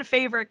fan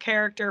favorite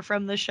character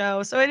from the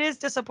show. So it is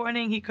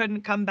disappointing he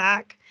couldn't come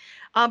back.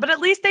 But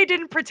at least they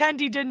didn't pretend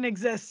he didn't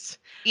exist.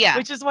 Yeah.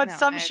 Which is what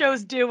some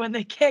shows do when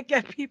they can't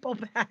get people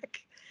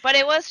back. But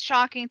it was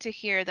shocking to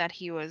hear that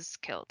he was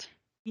killed.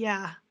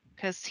 Yeah.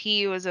 Because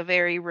he was a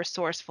very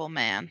resourceful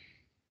man.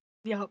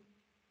 Yep.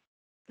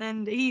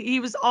 And he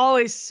was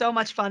always so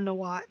much fun to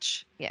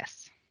watch.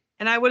 Yes.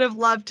 And I would have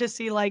loved to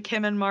see, like,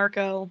 him and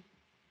Marco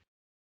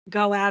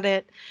go at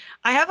it.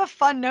 I have a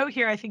fun note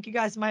here I think you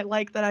guys might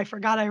like that I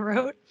forgot I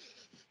wrote.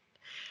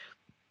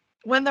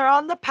 When they're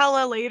on the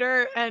Pella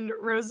later and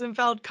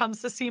Rosenfeld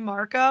comes to see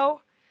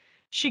Marco,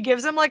 she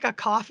gives him, like, a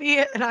coffee,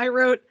 and I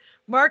wrote,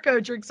 Marco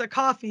drinks a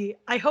coffee.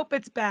 I hope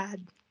it's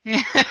bad.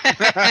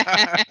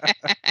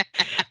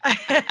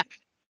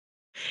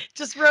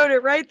 Just wrote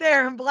it right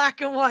there in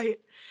black and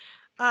white.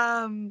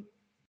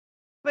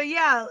 But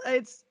yeah,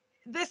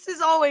 this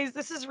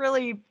is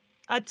really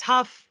a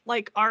tough,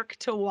 like, arc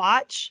to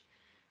watch,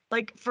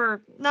 like,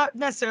 for not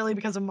necessarily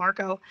because of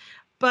Marco,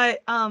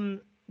 but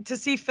to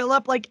see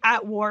Philip, like,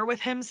 at war with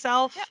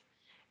himself. Yep.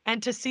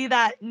 And to see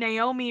that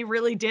Naomi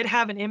really did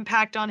have an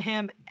impact on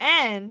him,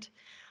 and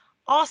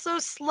also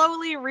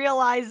slowly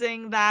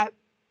realizing that,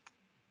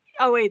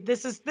 oh wait,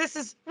 this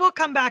is we'll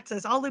come back to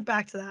this. I'll loop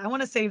back to that. I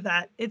want to save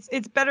that.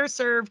 It's better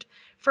served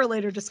for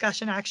later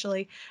discussion,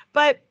 actually.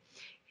 But,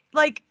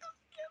 like,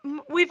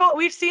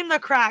 we've seen the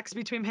cracks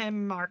between him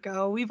and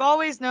Marco. We've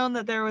always known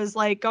that there was,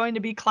 like, going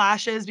to be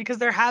clashes, because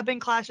there have been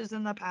clashes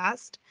in the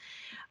past.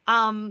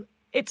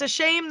 It's a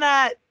shame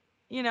that,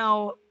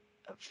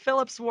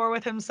 Philip's war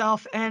with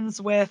himself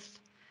ends with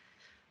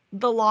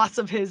the loss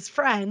of his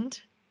friend,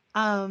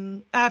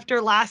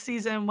 after last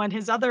season when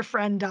his other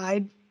friend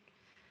died.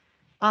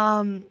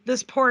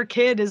 This poor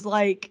kid is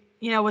like,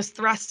 was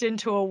thrust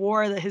into a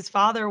war that his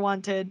father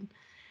wanted.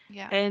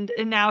 Yeah. And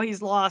now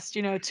he's lost,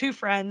 2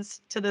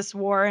 friends to this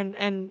war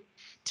and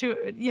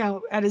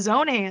to, at his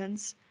own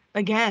hands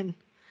again.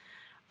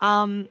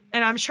 And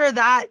I'm sure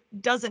that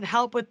doesn't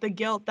help with the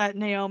guilt that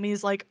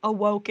Naomi's like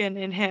awoken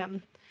in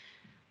him.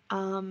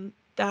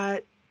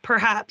 That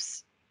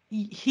perhaps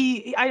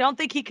I don't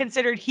think he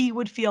considered he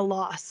would feel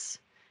loss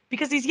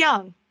because he's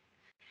young.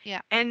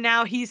 Yeah. And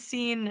now he's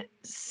seen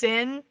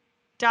Sin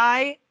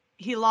die.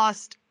 He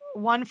lost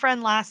one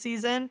friend last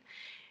season.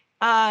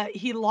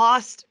 He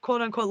lost,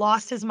 quote unquote,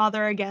 lost his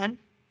mother again.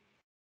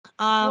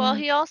 Well,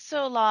 he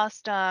also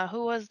lost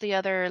who was the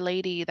other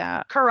lady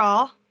that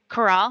Corral.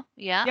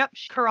 Yeah. Yep.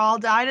 Corral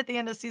died at the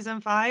end of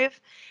season 5.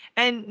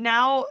 And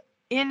now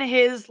in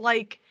his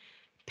like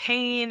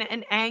pain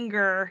and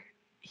anger,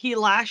 he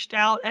lashed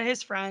out at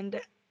his friend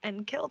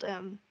and killed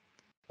him.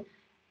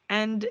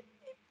 And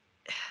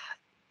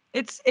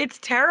it's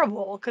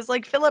terrible because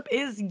like Philip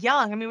is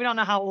young. I mean, we don't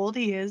know how old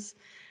he is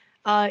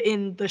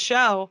in the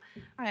show.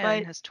 But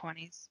in his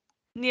 20s.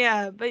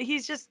 Yeah, but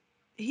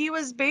he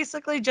was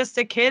basically just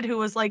a kid who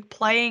was like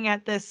playing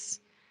at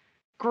this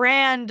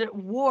grand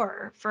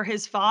war for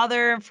his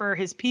father and for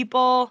his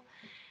people.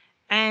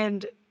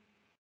 And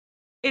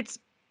it's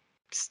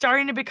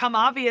starting to become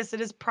obvious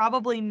it is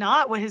probably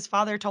not what his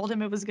father told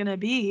him it was going to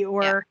be,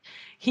 or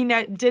he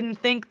didn't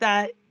think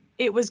that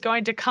it was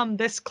going to come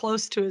this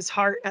close to his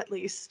heart, at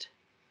least.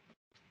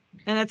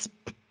 And it's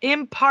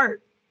in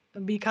part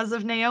because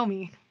of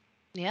Naomi.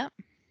 Yep.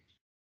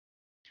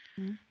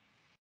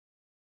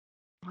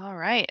 All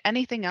right.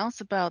 Anything else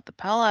about the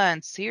Pella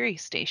and Ciri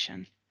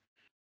station?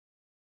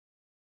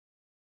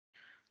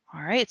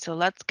 All right, so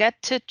let's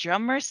get to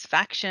Drummer's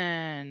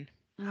faction.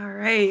 All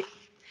right.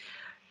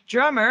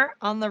 Drummer,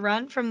 on the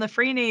run from the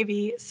Free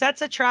Navy,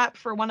 sets a trap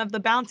for one of the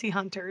bounty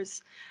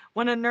hunters.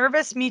 When a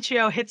nervous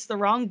Michio hits the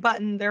wrong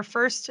button, they're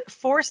first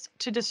forced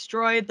to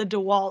destroy the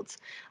DeWalt,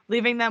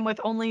 leaving them with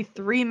only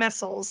 3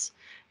 missiles.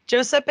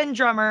 Joseph and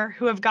Drummer,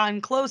 who have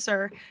gotten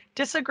closer,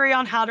 disagree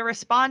on how to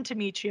respond to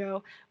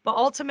Michio, but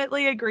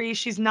ultimately agree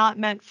she's not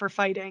meant for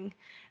fighting.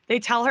 They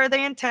tell her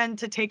they intend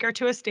to take her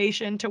to a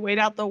station to wait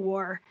out the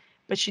war,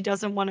 but she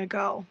doesn't want to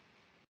go.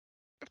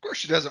 Of course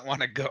she doesn't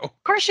want to go.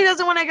 Of course she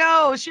doesn't want to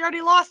go. She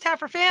already lost half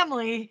her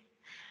family.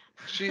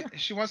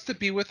 She wants to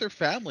be with her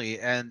family,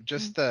 and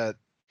just the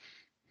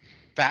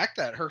fact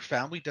that her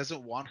family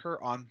doesn't want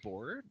her on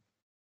board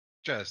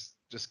just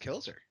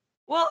kills her.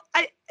 Well,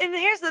 and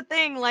here's the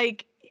thing,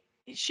 like,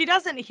 she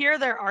doesn't hear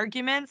their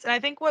arguments, and I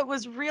think what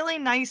was really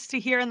nice to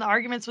hear in the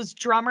arguments was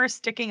Drummer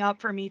sticking up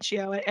for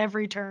Michio at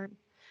every turn.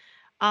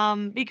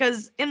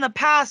 Because in the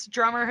past,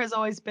 Drummer has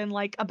always been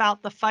like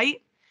about the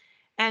fight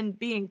and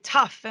being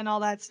tough and all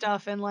that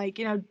stuff, and like,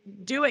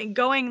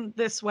 going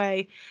this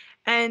way.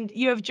 And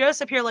you have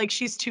Joseph here, like,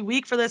 she's too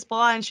weak for this,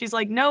 blah, and she's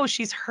like, no,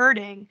 she's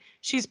hurting.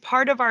 She's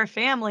part of our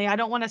family. I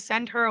don't want to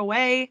send her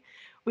away.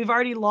 We've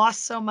already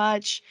lost so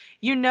much.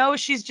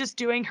 She's just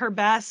doing her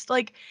best.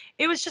 Like,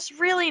 it was just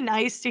really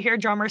nice to hear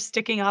Drummer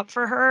sticking up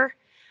for her.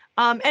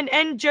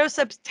 And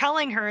Joseph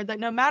telling her that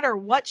no matter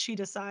what she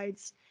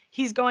decides,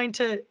 he's going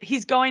to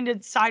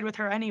side with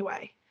her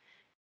anyway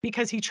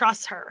because he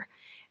trusts her.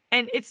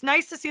 And it's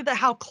nice to see that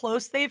how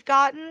close they've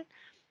gotten.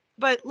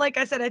 But like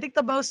I said, I think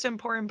the most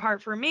important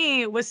part for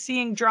me was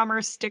seeing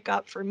Drummer stick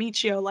up for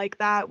Michio like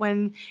that,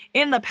 when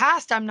in the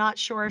past, I'm not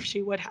sure if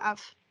she would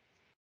have.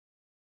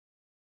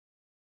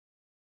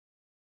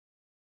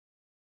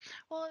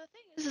 Well, the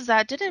thing is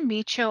that didn't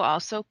Michio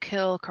also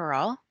kill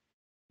Corral?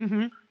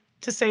 Mm-hmm.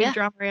 To save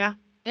Drummer, yeah.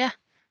 Yeah.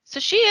 So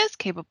she is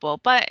capable,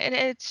 but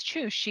it's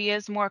true. She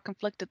is more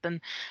conflicted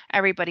than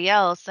everybody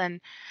else.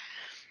 And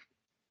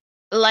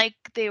like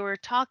they were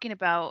talking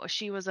about,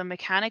 she was a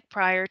mechanic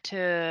prior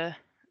to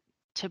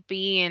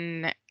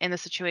being in the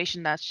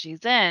situation that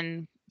she's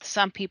in.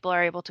 Some people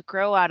are able to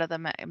grow out of the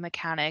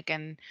mechanic,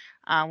 and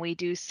we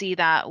do see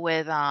that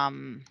with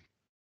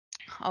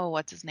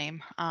what's his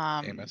name?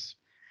 Amos.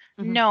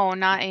 No,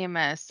 not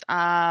Amos.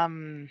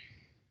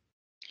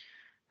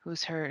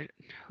 Who's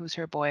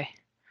her boy?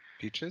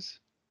 Peaches?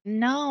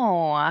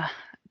 No,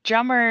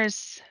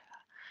 Drummer's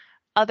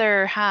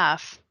other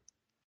half.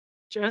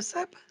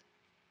 Joseph,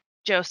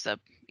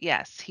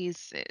 yes,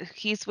 he's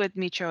with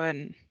Michio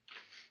and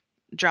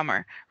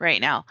Drummer right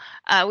now.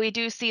 We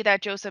do see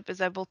that Joseph is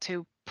able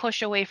to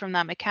push away from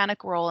that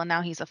mechanic role, and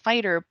now he's a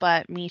fighter,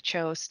 but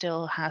Michio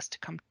still has to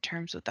come to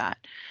terms with that.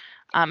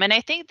 And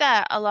I think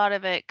that a lot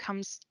of it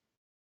comes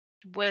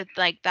with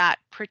like that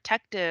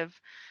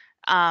protective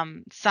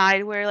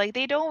side where like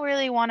they don't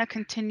really want to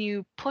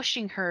continue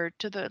pushing her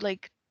to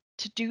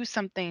to do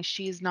something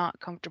she's not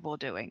comfortable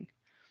doing.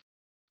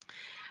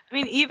 I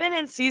mean, even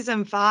in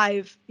season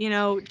 5,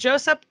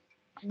 Joseph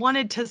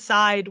wanted to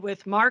side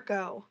with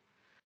Marco.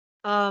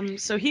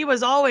 So he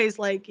was always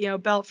like,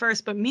 belt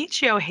first, but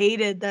Michio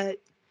hated that,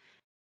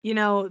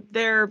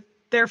 their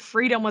their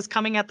freedom was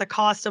coming at the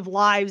cost of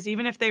lives,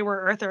 even if they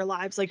were Earther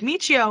lives. Like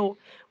Michio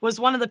was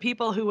one of the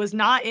people who was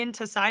not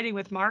into siding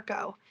with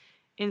Marco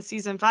in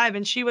season 5,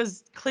 and she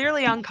was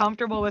clearly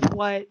uncomfortable with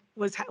what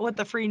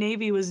the Free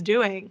Navy was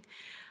doing.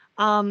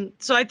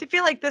 So I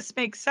feel like this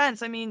makes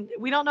sense. I mean,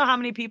 we don't know how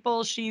many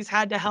people she's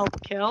had to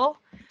help kill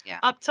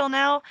up till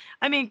now.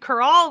 I mean,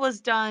 Corral was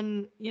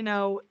done,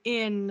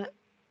 in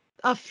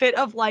a fit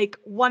of like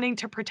wanting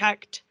to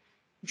protect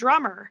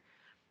Drummer.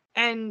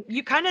 And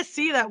you kind of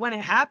see that when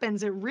it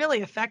happens, it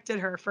really affected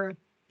her for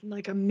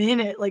like a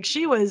minute. Like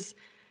she was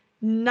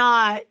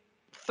not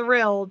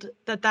thrilled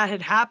that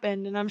had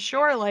happened. And I'm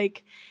sure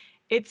like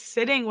it's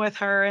sitting with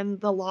her, and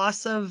the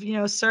loss of,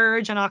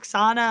 Serge and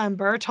Oksana and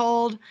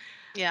Bertold.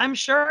 Yeah. I'm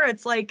sure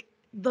it's like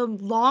the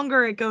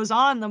longer it goes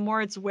on, the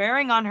more it's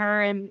wearing on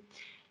her. And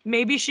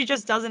maybe she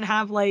just doesn't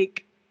have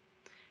like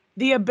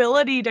the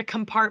ability to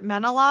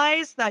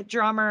compartmentalize that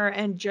Drummer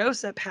and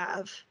Joseph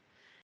have.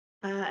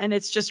 And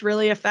it's just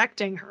really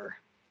affecting her.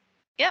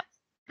 Yep.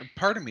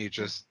 Part of me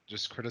just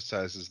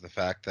criticizes the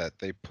fact that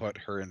they put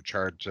her in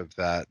charge of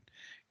that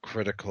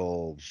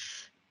critical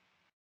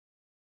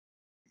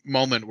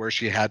moment where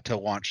she had to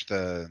launch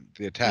the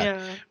attack.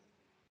 Yeah.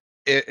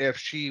 If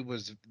she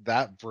was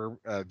that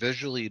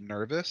visually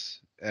nervous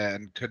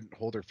and couldn't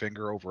hold her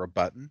finger over a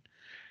button,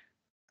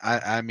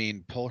 I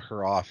mean, pull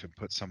her off and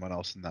put someone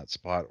else in that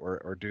spot,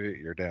 or do it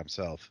your damn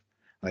self.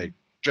 Like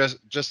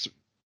just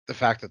the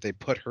fact that they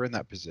put her in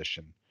that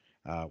position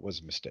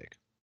was a mistake.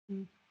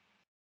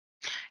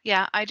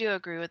 Yeah, I do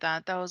agree with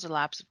that. That was a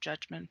lapse of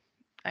judgment.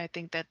 I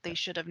think that they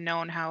should have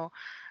known how,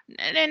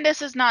 and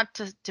this is not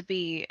to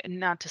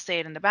say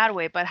it in a bad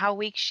way, but how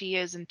weak she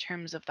is in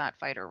terms of that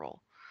fighter role.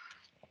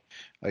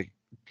 Like,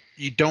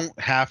 you don't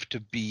have to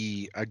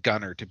be a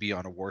gunner to be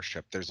on a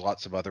warship. There's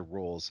lots of other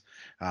roles.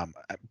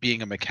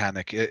 Being a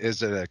mechanic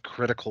is a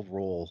critical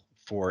role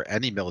for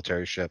any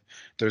military ship.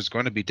 There's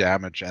going to be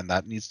damage, and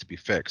that needs to be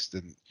fixed.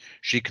 And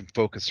she can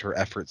focus her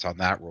efforts on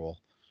that role.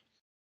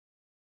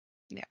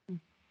 Yeah.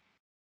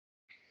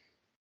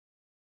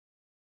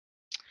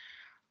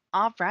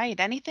 All right.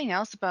 Anything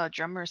else about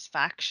Drummer's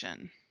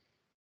faction?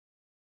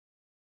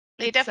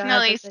 They It's sad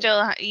definitely that they-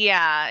 still,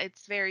 yeah,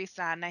 it's very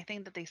sad. And I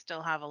think that they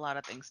still have a lot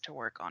of things to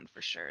work on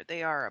for sure.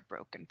 They are a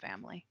broken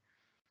family.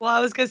 Well,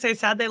 I was going to say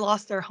sad they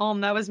lost their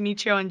home. That was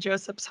Michio and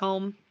Joseph's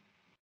home.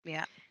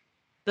 Yeah.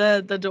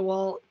 The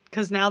DeWalt,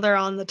 because now they're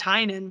on the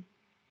Tynan,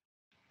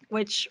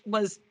 which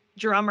was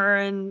Drummer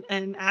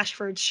and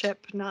Ashford's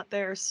ship, not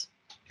theirs.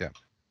 Yeah.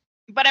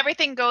 But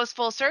everything goes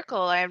full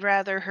circle. I'd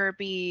rather her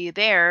be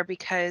there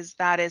because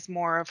that is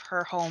more of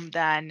her home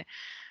than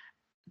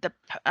the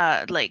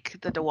like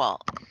the DeWalt.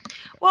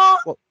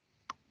 Well,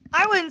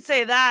 I wouldn't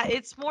say that.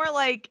 It's more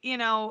like,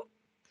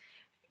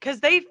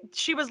 because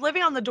she was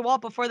living on the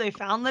DeWalt before they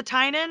found the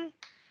Tynan,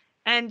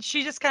 and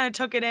she just kind of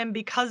took it in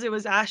because it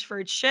was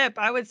Ashford's ship.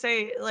 I would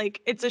say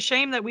like it's a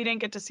shame that we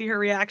didn't get to see her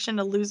reaction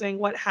to losing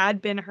what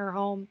had been her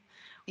home.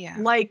 Yeah.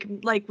 Like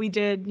we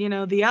did,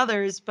 the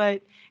others,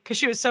 but because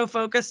she was so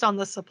focused on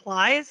the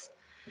supplies.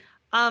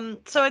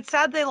 So it's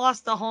sad they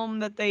lost the home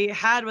that they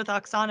had with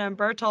Oksana and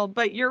Bertold,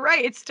 but you're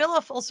right, it's still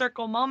a full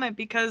circle moment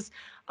because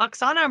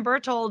Oksana and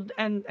Bertold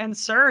and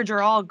Serge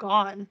are all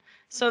gone.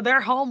 So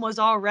their home was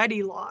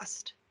already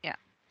lost. Yeah.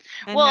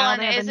 And well, now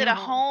and they have is it new a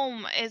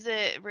home? Is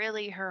it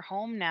really her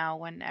home now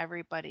when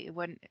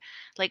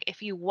like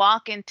if you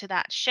walk into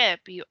that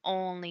ship, you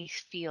only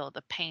feel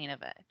the pain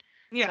of it.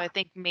 Yeah. So I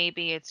think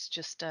maybe it's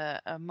just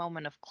a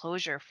moment of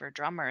closure for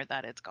Drummer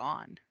that it's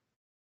gone.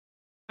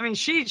 I mean,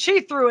 she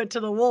threw it to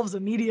the wolves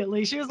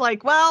immediately. She was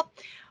like, well,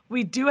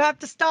 we do have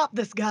to stop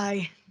this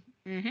guy.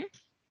 Mm-hmm.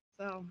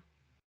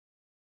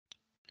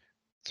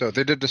 So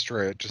they did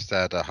destroy it, just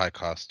at a high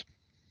cost.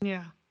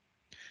 Yeah.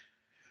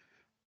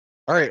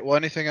 All right. Well,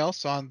 anything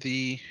else on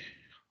the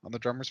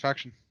Drummers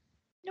faction?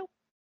 Nope.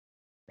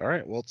 All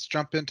right. Well, let's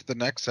jump into the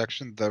next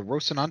section, the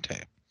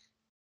Rocinante.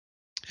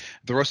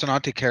 The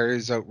Rocinante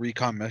carries out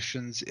recon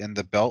missions in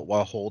the belt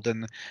while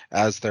Holden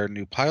as their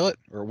new pilot,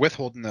 or with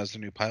Holden as the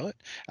new pilot.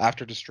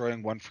 After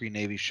destroying one Free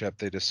Navy ship,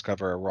 they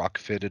discover a rock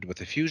fitted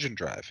with a fusion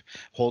drive.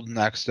 Holden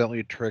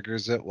accidentally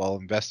triggers it while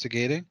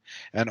investigating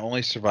and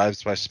only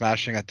survives by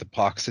smashing at the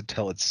box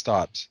until it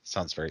stops.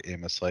 Sounds very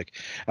Amos-like,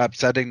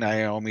 upsetting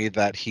Naomi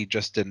that he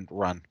just didn't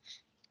run.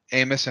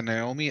 Amos and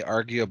Naomi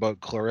argue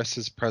about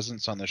Clarissa's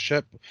presence on the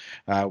ship,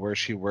 where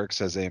she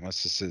works as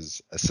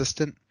Amos's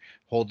assistant.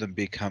 Holden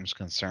becomes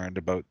concerned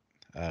about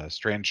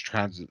strange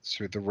transits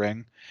through the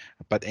ring,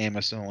 but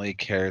Amos only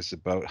cares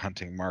about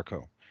hunting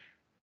Marco.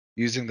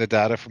 Using the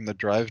data from the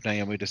drive,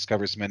 Naomi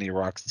discovers many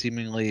rocks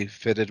seemingly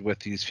fitted with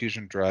these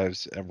fusion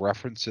drives and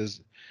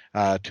references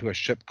to a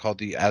ship called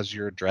the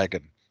Azure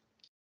Dragon,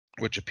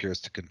 which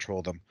appears to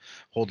control them.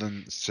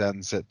 Holden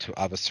sends it to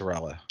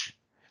Avasarala.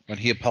 When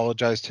he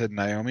apologized to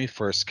Naomi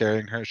for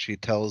scaring her, she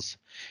tells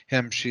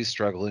him she's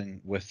struggling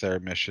with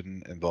their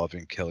mission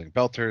involving killing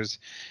Belters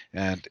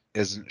and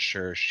isn't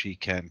sure she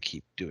can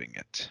keep doing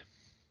it.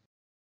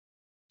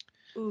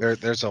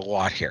 There's a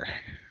lot here.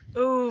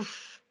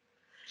 Oof.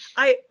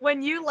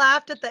 When you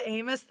laughed at the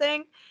Amos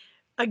thing,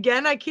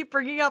 again, I keep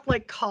bringing up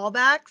like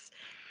callbacks.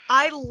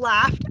 I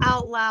laughed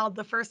out loud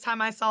the first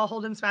time I saw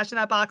Holden smashing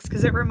that box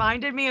because it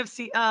reminded me of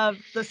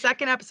the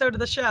second episode of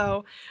the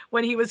show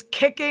when he was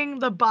kicking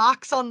the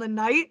box on the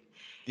knight,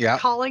 Yeah.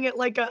 calling it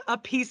like a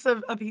piece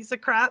of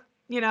crap,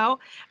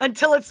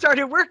 until it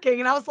started working.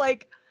 And I was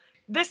like,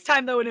 this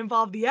time though it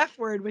involved the F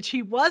word, which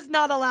he was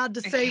not allowed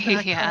to say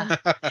back Yeah.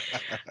 then.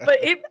 But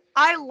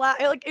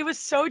it was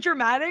so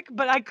dramatic,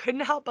 but I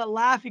couldn't help but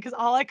laugh because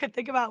all I could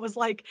think about was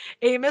like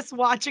Amos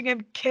watching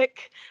him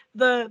kick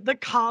the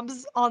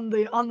comms on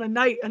the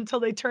night until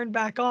they turned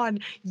back on,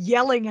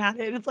 yelling at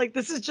it. And it's like,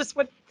 this is just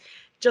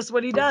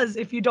what he does.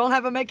 If you don't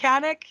have a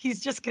mechanic, he's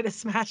just gonna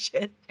smash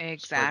it. Just bring a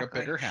Exactly.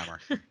 bigger hammer.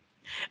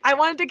 I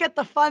wanted to get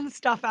the fun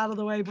stuff out of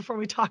the way before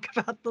we talk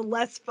about the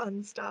less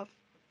fun stuff.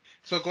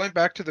 So going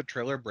back to the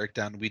trailer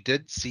breakdown, we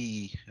did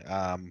see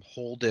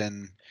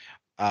Holden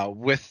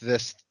with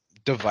this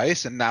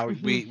device, and now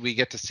we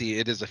get to see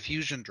it is a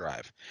fusion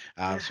drive.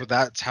 Yeah. So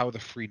that's how the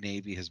Free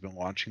Navy has been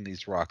launching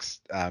these rocks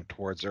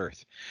towards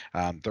Earth.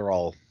 They're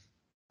all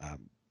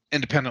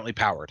independently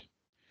powered,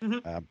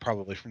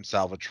 probably from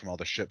salvage from all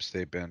the ships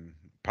they've been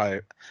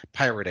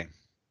pirating.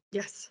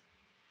 Yes.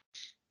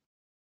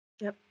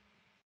 Yep.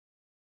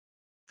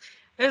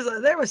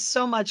 There was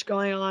so much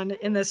going on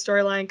in this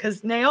storyline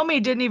because Naomi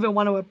didn't even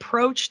want to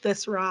approach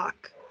this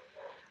rock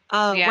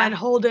when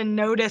Holden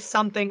noticed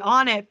something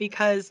on it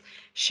because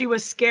she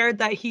was scared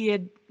that he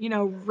had,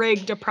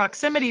 rigged a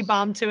proximity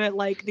bomb to it,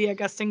 like the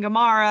Augustin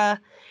Gamara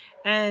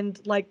and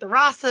like the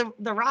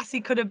Rossi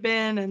could have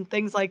been, and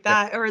things like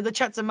that, or the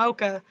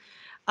Chetzamoka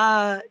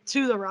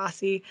to the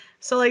Rossi.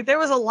 So like there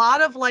was a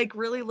lot of like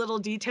really little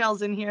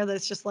details in here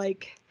that's just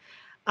like,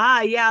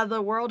 yeah,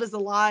 the world is a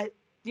lot,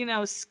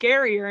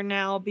 scarier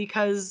now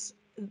because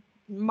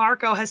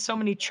Marco has so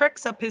many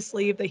tricks up his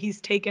sleeve that he's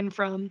taken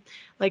from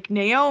like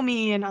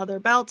Naomi and other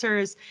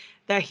belters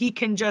that he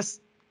can just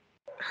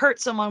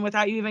hurt someone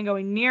without you even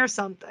going near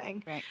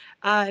something. Right.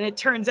 And it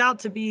turns out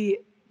to be,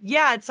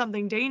 it's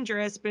something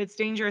dangerous, but it's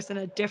dangerous in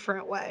a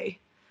different way.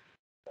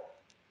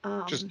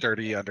 Just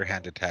dirty,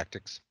 underhanded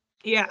tactics.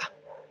 Yeah.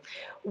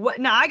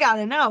 Now I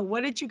gotta know,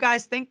 what did you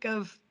guys think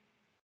of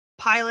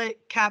Pilot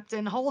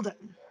Captain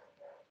Holden?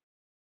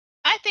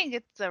 I think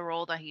it's a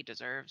role that he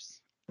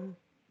deserves.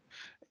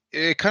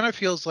 It kind of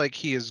feels like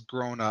he has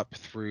grown up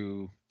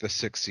through the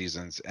 6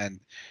 seasons,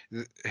 and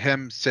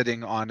him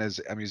sitting on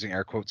his, I'm using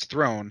air quotes,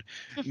 throne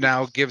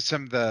now gives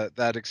him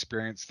that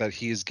experience that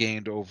he's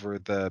gained over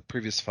the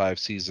previous 5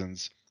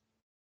 seasons,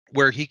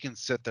 where he can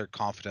sit there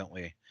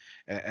confidently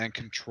and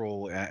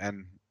control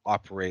and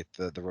operate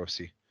the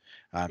Rossi.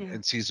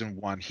 In season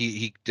 1,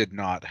 he did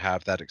not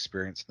have that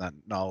experience and that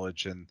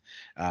knowledge and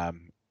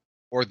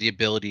or the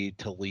ability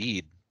to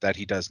lead that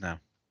he does now.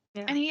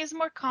 Yeah. And he is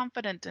more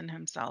confident in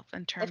himself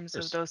in terms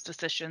of those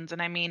decisions.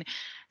 And I mean,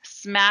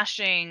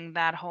 smashing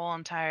that whole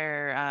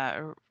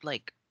entire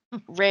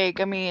rig,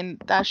 I mean,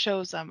 that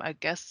shows I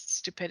guess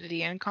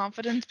stupidity and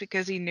confidence,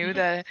 because he knew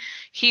that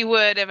he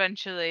would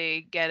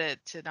eventually get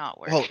it to not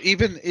work. Well,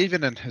 even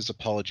in his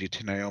apology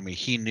to Naomi,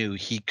 he knew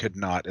he could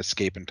not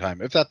escape in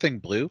time. If that thing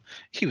blew,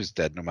 he was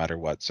dead no matter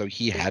what. So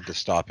he had to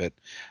stop it.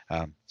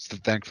 So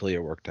thankfully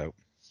it worked out.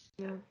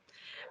 Yeah.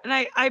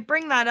 And I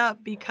bring that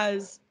up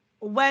because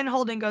when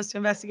Holden goes to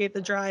investigate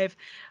the drive,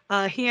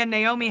 he and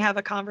Naomi have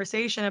a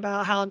conversation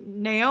about how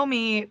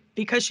Naomi,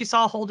 because she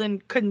saw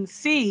Holden couldn't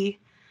see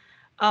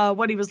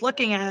what he was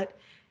looking at,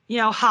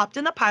 hopped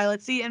in the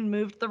pilot seat and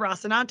moved the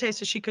Rocinante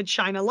so she could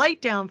shine a light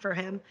down for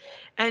him.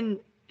 And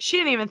she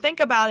didn't even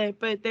think about it,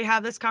 but they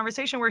have this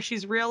conversation where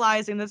she's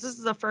realizing this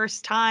is the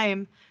first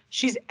time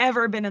she's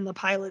ever been in the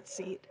pilot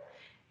seat.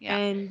 Yeah.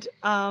 And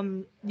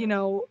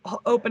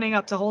opening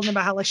up to Holden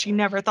about how like she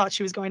never thought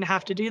she was going to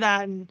have to do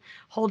that, and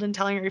Holden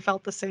telling her he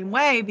felt the same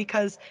way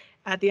because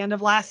at the end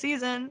of last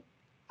season,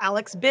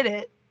 Alex bid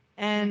it,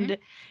 and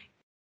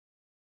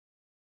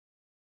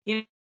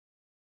really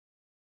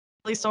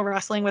still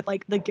wrestling with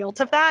like the guilt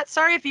of that.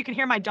 Sorry if you can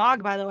hear my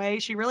dog, by the way.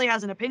 She really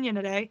has an opinion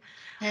today.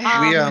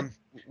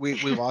 We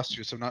lost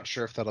you, so I'm not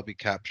sure if that'll be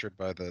captured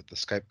by the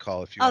Skype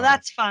call. If you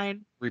that's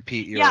fine.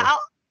 Repeat your. Yeah,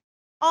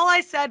 all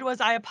I said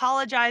was I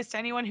apologize to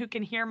anyone who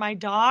can hear my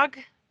dog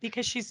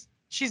because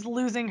she's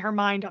losing her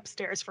mind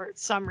upstairs for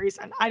some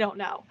reason. I don't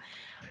know.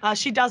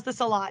 She does this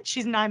a lot.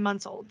 She's 9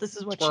 months old. This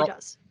is what she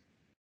does.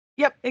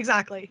 Yep,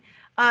 exactly.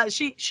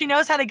 She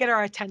knows how to get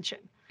our attention.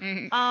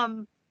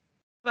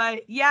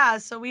 But yeah,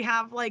 so we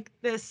have like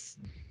this,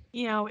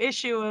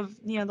 issue of,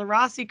 the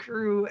Rossi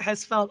crew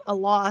has felt a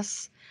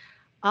loss.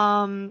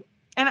 And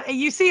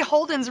you see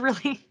Holden's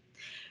really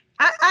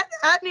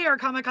at New York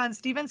Comic Con,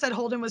 Steven said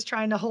Holden was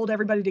trying to hold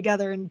everybody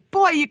together, and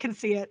boy, you can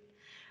see it.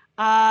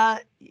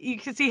 You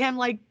can see him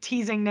like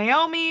teasing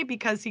Naomi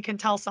because he can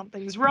tell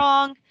something's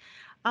wrong.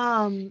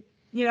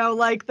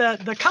 Like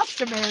the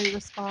customary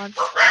response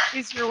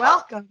is "You're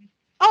welcome."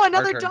 Oh,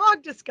 another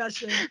dog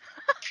discussion.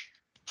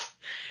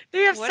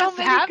 They have so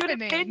many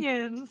good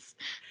opinions.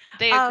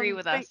 They agree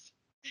with us.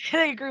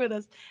 They agree with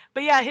us.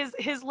 But yeah,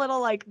 his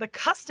little like the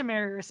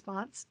customary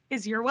response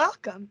is "You're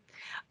welcome,"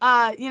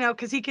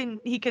 because he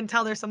can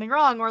tell there's something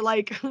wrong, or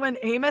like when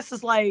Amos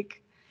is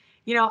like,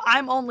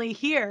 I'm only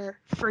here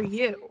for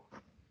you,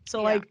 so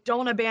Yeah. like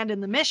don't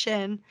abandon the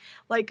mission.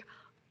 Like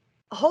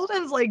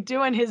Holden's like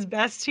doing his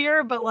best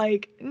here, but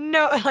like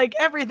no, like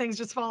everything's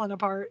just falling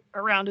apart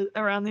around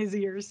his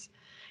ears.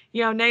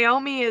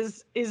 Naomi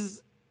is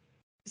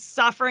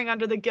suffering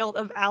under the guilt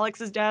of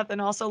Alex's death, and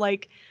also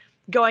like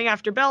going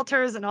after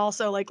Belters, and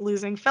also like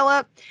losing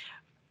Philip.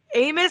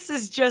 Amos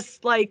is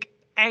just like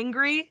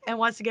angry and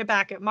wants to get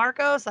back at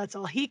Marcos. That's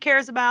all he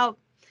cares about.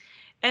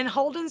 And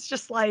Holden's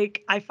just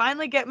like, I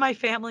finally get my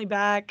family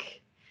back,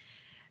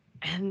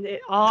 and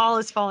it all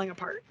is falling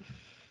apart.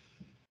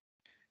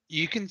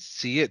 You can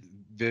see it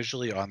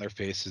visually on their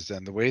faces,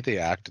 and the way they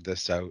acted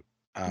this out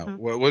Mhm.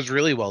 was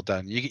really well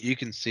done. You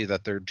can see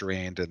that they're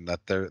drained and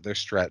that they're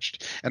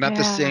stretched, and at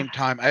the same Yeah.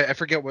 time, I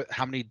forget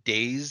how many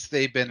days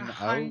they've been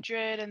out.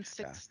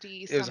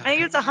 160 It was I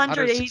think it's something.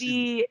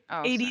 180,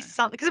 Oh, 80 sorry.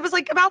 something, because it was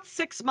like about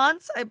 6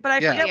 months. But I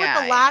Yeah. forget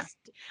what the Yeah,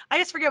 yeah. I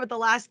just forget what the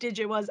last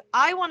digit was.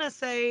 I want to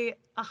say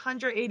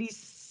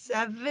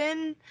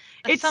 187.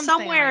 It's Something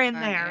somewhere like in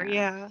that, there.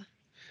 Yeah.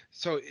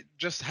 So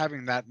just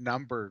having that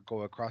number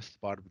go across the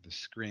bottom of the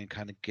screen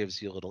kind of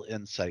gives you a little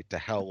insight to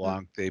how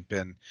long they've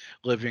been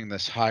living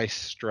this high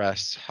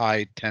stress,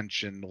 high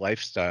tension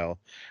lifestyle,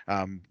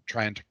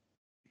 trying to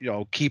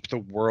keep the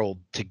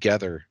world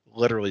together,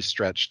 literally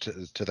stretched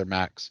to their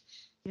max.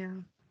 Yeah.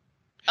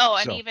 Oh,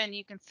 and So even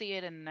you can see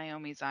it in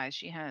Naomi's eyes.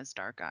 She has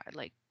dark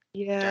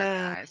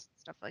Yeah. eyes,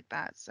 stuff like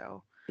that.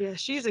 So Yeah.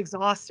 She's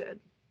exhausted.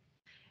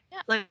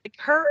 yeah. Like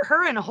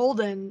her and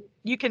Holden,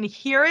 you can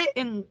hear it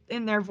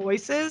in their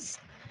voices,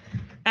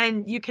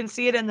 and you can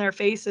see it in their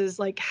faces,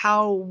 like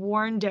how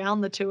worn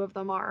down the two of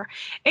them are.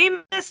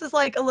 Amos is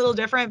like a little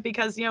different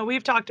because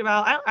we've talked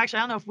about. I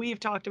don't know if we've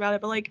talked about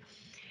it, but like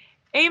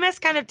Amos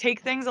kind of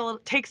takes things a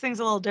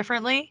little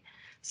differently.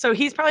 So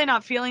he's probably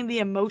not feeling the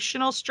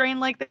emotional strain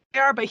like they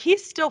are, but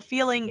he's still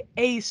feeling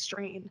a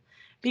strain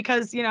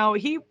because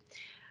he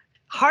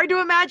hard to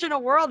imagine a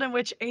world in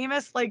which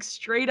Amos like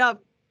straight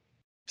up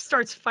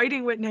starts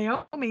fighting with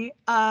Naomi.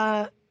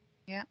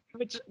 Yeah.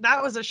 Which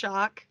that was a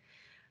shock.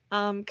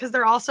 Because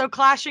they're also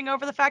clashing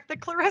over the fact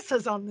that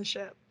Clarissa's on the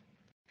ship.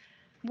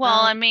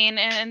 Well, I mean,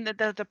 and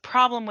the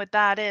problem with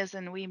that is,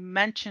 and we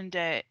mentioned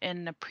it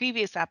in the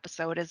previous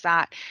episode, is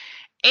that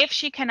if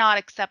she cannot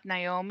accept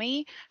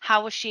Naomi,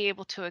 how is she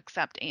able to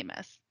accept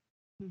Amos?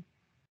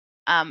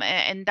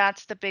 And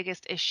that's the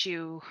biggest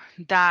issue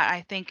that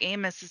I think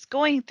Amos is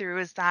going through,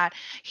 is that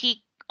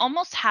he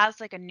almost has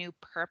like a new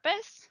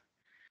purpose,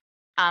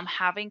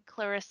 having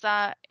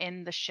Clarissa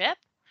in the ship.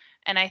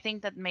 And I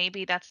think that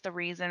maybe that's the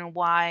reason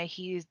why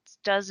he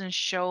doesn't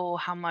show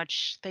how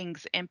much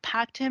things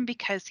impact him,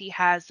 because he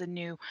has a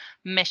new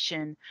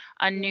mission,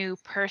 a new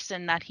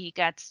person that he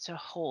gets to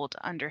hold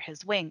under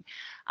his wing.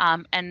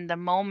 And the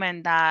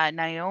moment that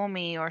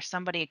Naomi or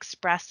somebody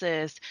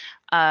expresses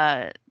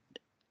a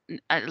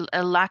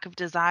lack of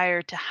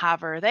desire to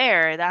have her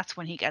there, that's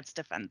when he gets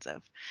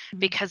defensive,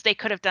 because they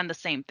could have done the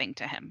same thing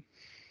to him.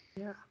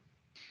 Yeah.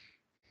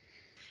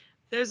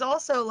 There's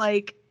also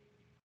like,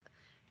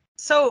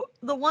 so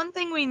the one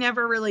thing we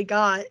never really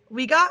got,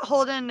 we got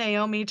Holden and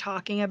Naomi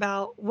talking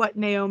about what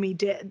Naomi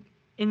did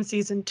in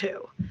season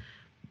 2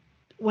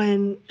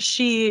 when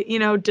she,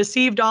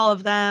 deceived all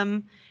of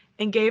them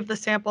and gave the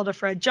sample to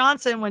Fred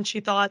Johnson when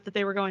she thought that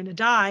they were going to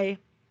die.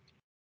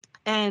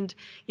 And,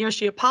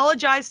 she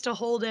apologized to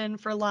Holden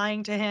for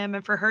lying to him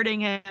and for hurting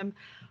him.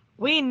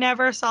 We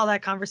never saw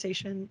that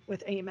conversation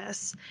with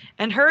Amos.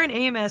 And her and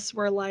Amos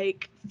were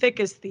like thick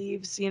as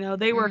thieves.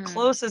 They were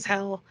close as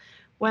hell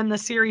when the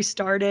series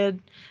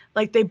started.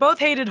 Like they both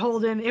hated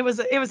Holden. It was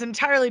an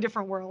entirely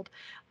different world.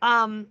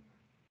 And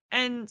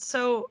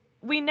so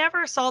we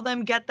never saw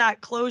them get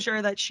that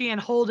closure that she and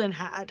Holden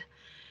had.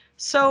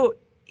 So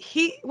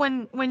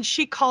when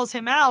she calls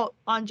him out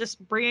on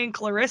just bringing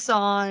Clarissa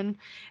on,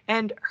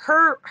 and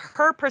her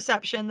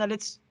perception that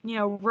it's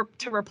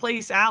to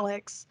replace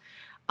Alex,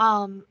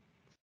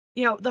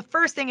 the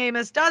first thing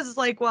Amos does is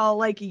like, well,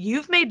 like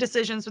you've made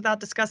decisions without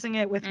discussing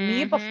it with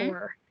me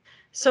before,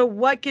 so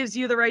what gives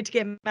you the right to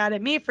get mad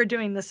at me for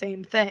doing the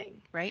same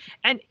thing? Right.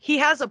 And he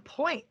has a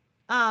point.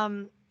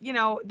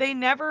 They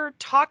never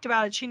talked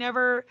about it. She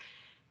never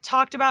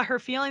talked about her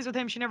feelings with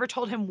him. She never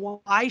told him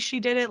why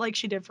she did it like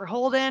she did for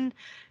Holden.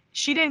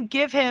 She didn't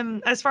give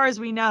him, as far as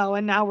we know,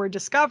 and now we're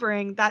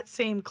discovering, that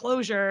same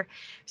closure.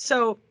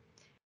 So,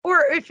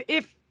 or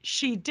if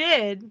she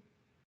did,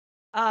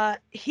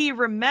 he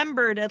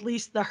remembered at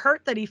least the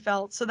hurt that he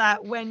felt, so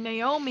that when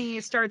Naomi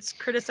starts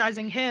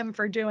criticizing him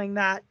for doing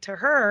that to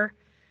her,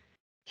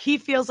 he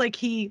feels like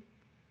he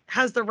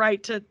has the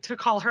right to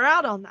call her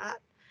out on that.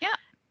 Yeah.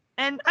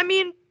 And I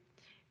mean,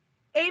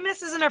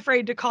 Amos isn't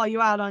afraid to call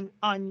you out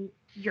on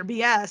your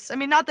BS. I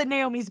mean, not that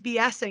Naomi's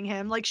BSing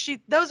him. Like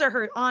those are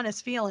her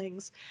honest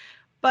feelings,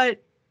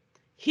 but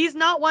he's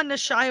not one to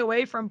shy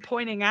away from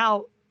pointing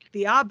out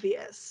the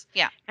obvious.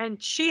 Yeah.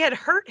 And she had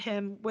hurt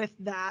him with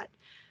that.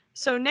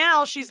 So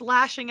now she's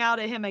lashing out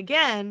at him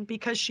again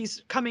because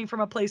she's coming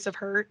from a place of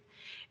hurt.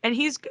 And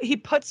he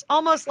puts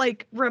almost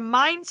like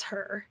reminds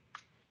her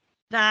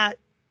that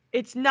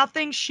it's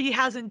nothing she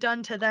hasn't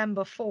done to them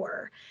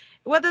before.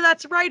 Whether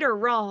that's right or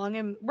wrong,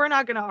 and we're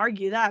not going to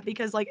argue that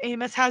because like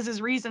Amos has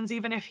his reasons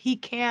even if he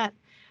can't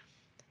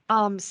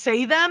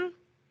say them,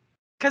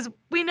 because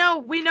we know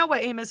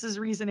what Amos's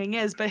reasoning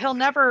is, but he'll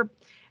never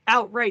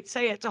outright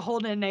say it to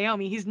Holden and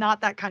Naomi. He's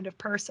not that kind of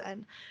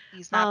person.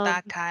 He's not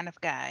that kind of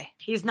guy.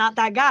 He's not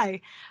that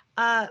guy.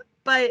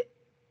 But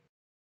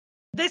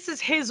this is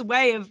his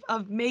way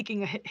of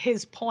making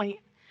his point.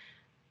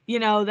 You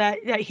know, that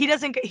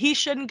he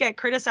shouldn't get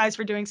criticized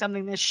for doing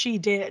something that she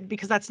did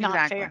because that's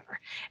not fair.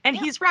 And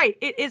he's right.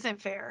 It isn't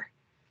fair.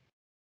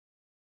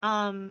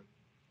 And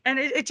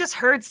it just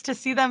hurts to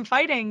see them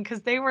fighting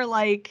because they were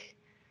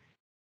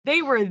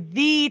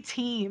the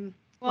team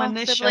when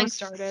this show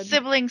started.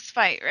 Siblings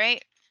fight,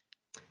 right?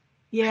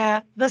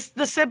 Yeah, the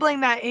sibling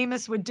that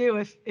Amos would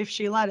do if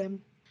she let him.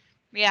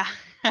 Yeah.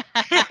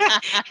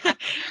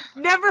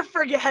 Never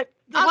forget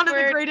one of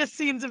the greatest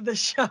scenes of the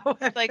show.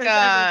 Like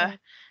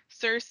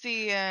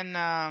Cersei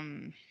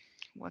and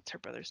what's her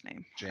brother's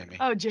name? Jamie.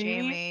 Oh,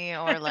 Jamie.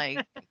 Or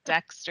like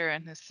Dexter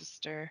and his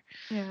sister.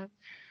 Yeah.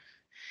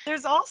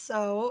 There's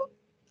also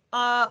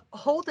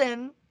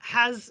Holden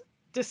has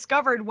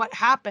discovered what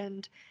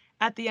happened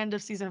at the end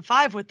of season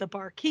 5 with the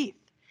Bar Keith.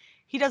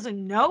 He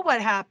doesn't know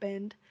what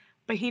happened,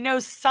 but he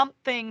knows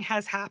something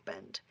has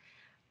happened.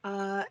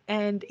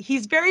 And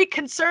he's very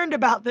concerned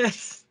about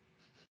this,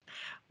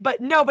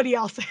 but nobody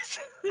else is.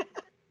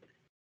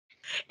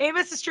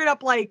 Amos is straight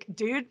up like,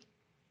 dude,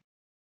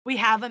 we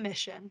have a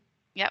mission.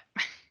 Yep.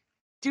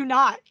 Do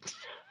not.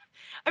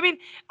 I mean,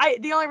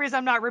 the only reason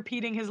I'm not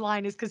repeating his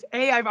line is because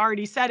A, I've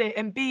already said it,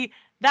 and B,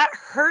 that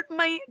hurt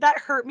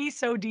me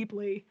so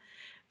deeply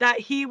that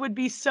he would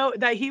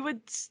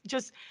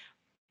just,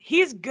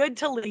 he's good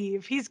to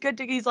leave.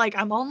 He's like,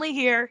 I'm only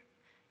here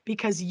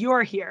because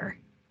you're here.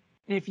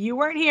 And if you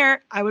weren't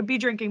here, I would be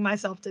drinking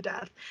myself to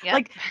death. Yep.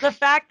 Like the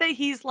fact that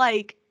he's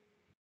like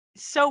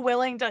so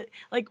willing to,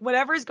 like,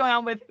 whatever's going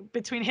on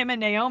between him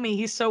and Naomi,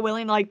 he's so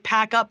willing to like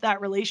pack up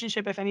that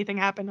relationship if anything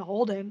happened to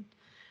Holden.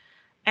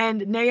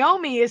 And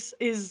Naomi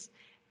is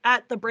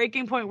at the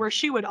breaking point where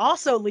she would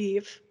also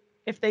leave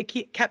if they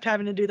kept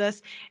having to do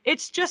this.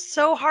 It's just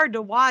so hard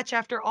to watch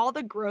after all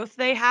the growth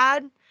they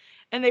had,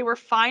 and they were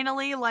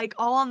finally like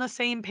all on the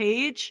same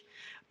page.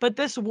 But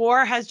this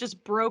war has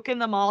just broken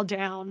them all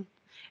down.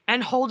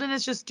 And Holden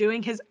is just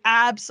doing his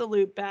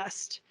absolute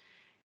best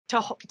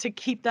to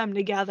keep them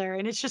together.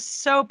 And it's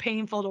just so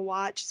painful to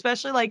watch,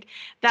 especially like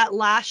that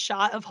last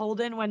shot of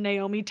Holden when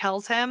Naomi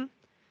tells him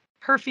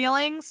her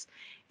feelings.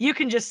 You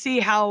can just see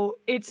how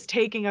it's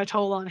taking a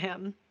toll on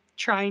him,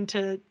 trying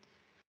to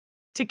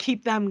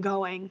keep them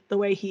going the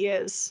way he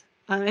is.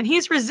 And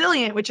he's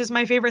resilient, which is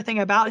my favorite thing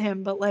about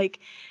him. But like,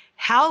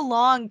 how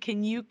long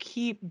can you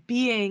keep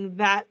being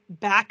that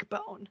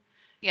backbone?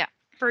 Yeah.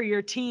 For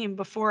your team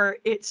before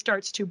it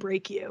starts to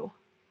break you?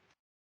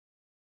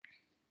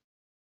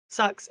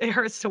 Sucks. It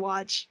hurts to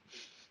watch.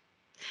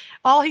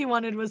 All he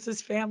wanted was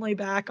his family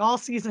back all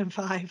season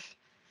 5.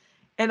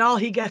 And all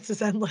he gets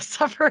is endless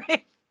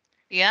suffering.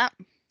 Yeah.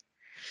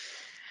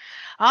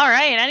 All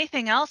right.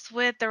 Anything else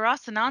with the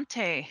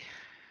Rocinante?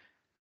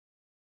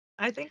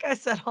 I think I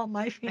said all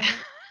my feelings.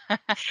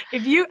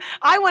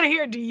 I want to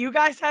hear, do you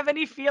guys have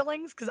any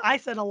feelings? Because I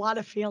said a lot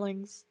of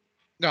feelings.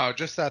 No,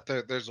 just that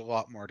there's a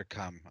lot more to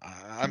come.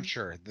 I'm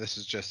sure this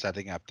is just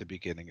setting up the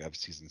beginning of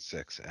season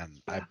 6, and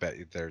yeah. I bet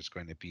there's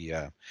going to be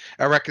a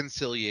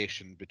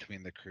reconciliation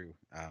between the crew,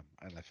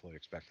 and I fully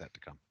expect that to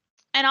come.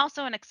 And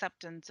also an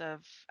acceptance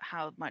of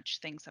how much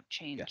things have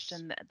changed, yes.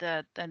 And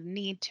the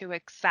need to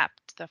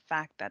accept the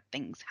fact that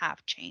things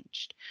have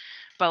changed,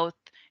 both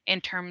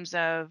in terms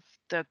of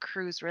the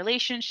crew's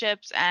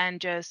relationships and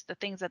just the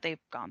things that they've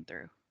gone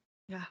through.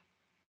 Yeah.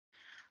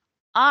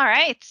 All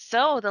right,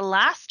 so the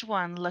last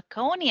one,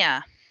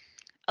 Laconia.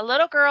 A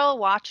little girl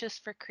watches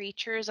for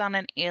creatures on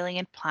an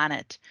alien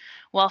planet.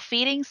 While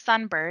feeding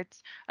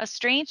sunbirds, a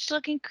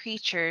strange-looking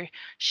creature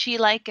she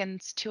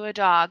likens to a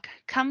dog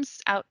comes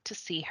out to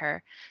see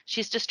her.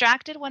 She's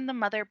distracted when the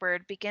mother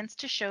bird begins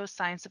to show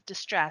signs of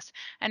distress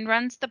and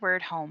runs the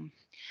bird home.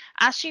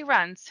 As she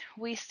runs,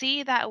 we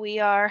see that we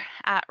are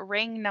at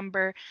ring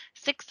number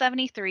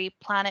 673,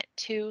 Planet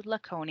 2,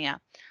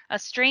 Laconia. A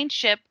strange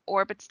ship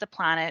orbits the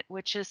planet,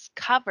 which is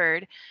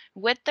covered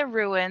with the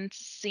ruins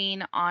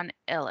seen on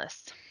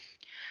Ilus.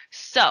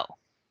 So,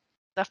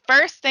 the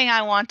first thing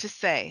I want to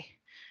say,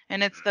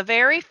 and it's the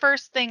very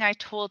first thing I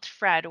told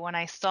Fred when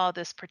I saw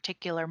this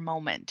particular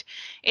moment,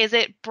 is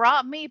it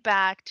brought me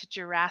back to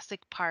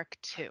Jurassic Park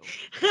 2.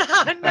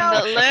 No,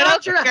 the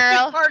little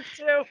girl, Park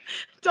 2.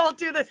 Don't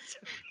do this.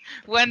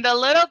 When the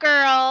little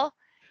girl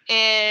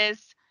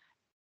is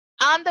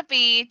on the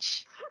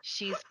beach,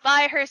 she's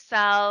by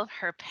herself,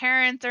 her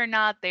parents are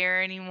not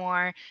there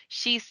anymore.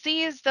 She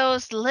sees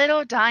those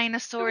little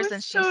dinosaurs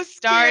and she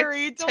starts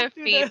to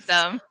feed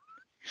them.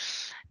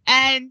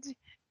 And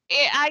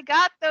I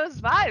got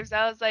those vibes.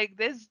 I was like,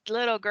 this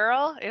little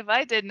girl, if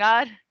I did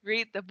not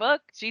read the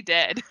book, she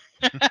did.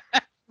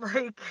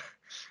 Like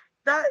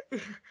that,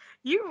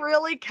 you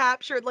really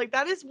captured, like,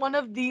 that is one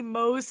of the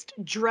most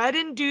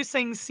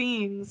dread-inducing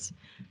scenes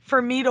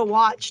for me to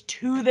watch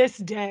to this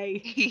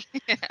day,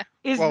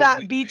 is Well,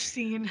 that beach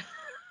scene.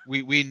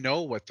 we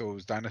know what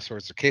those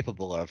dinosaurs are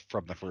capable of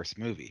from the first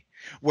movie.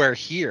 Where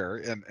here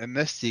in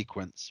this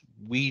sequence,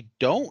 we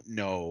don't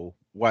know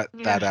what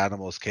that Yeah.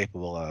 animal is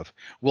capable of.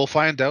 We'll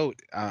find out,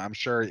 I'm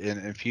sure,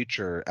 in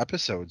future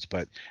episodes.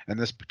 But in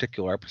this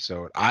particular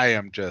episode, I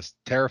am just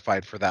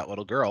terrified for that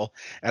little girl,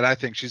 and I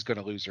think she's going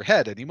to lose her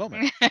head any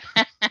moment.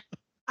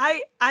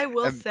 I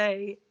will And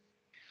say,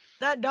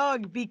 that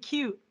dog be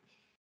cute.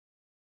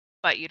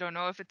 But you don't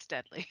know if it's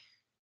deadly.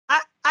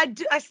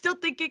 I still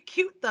think it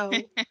cute though.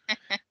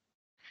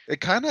 it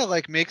kind of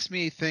like makes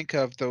me think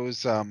of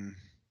those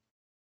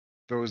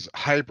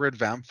hybrid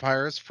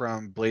vampires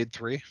from Blade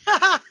 3.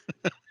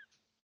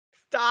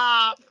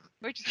 Stop.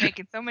 We're just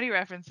making so many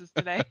references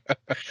today.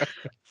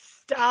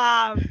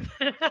 Stop.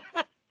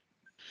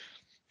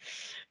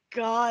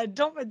 God,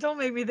 don't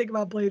make me think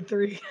about Blade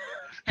 3.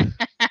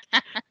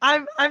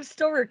 I'm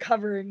still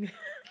recovering.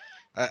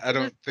 I To this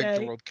don't think the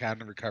day. world can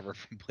recover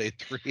from Blade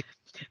 3.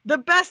 The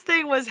best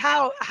thing was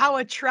how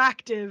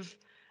attractive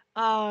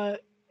Ryan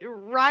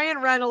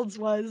Reynolds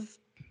was,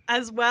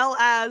 as well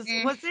as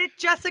Mm. was it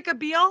Jessica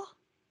Biel?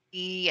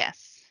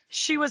 Yes.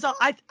 She was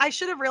I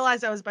should have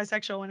realized I was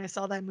bisexual when I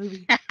saw that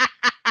movie.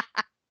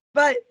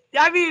 But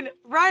I mean,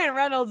 Ryan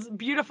Reynolds,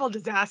 beautiful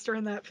disaster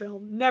in that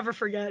film. Never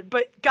forget.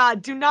 But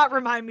God, do not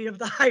remind me of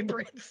the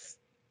hybrids.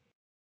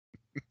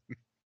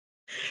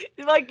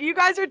 Like, you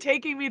guys are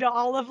taking me to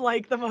all of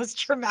like the most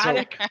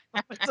traumatic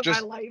moments of my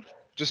just life.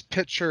 just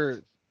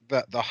picture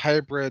the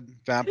hybrid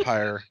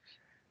vampire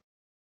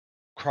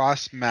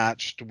cross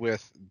matched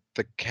with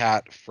the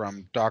cat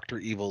from Dr.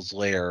 Evil's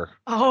lair.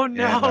 Oh And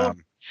no.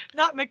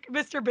 Not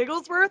Mr.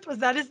 Bigglesworth? Was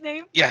that his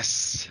name?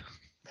 yes,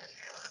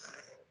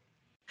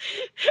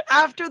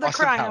 After the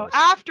Austin cryo. Powers.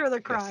 After the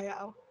Yes.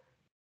 cryo.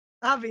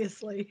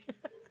 Obviously.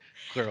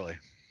 Clearly.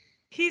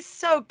 He's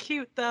so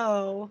cute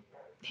though.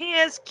 He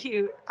is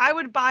cute. I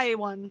would buy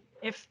one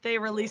if they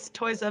released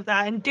toys of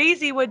that. And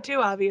Daisy would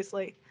too,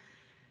 obviously.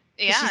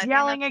 'Cause Yeah, I she's think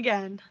yelling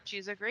again.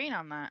 she's agreeing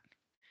on that.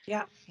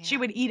 Yeah. She Yeah.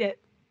 would eat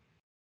it.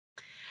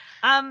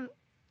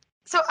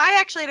 So I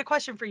actually had a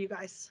question for you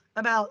guys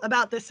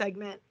about this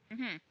segment.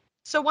 Hmm.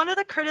 So one of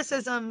the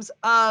criticisms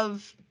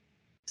of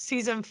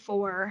season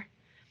 4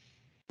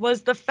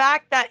 was the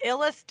fact that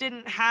Illis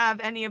didn't have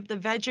any of the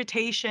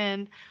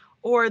vegetation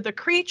or the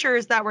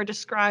creatures that were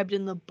described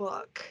in the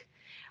book.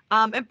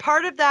 And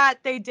part of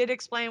that they did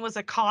explain was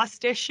a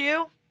cost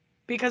issue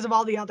because of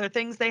all the other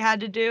things they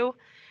had to do.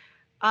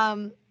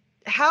 I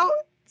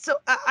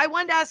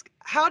wanted to ask,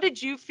 how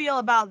did you feel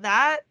about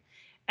that?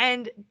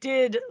 And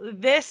did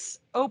this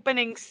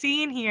opening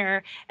scene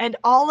here and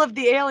all of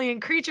the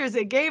alien creatures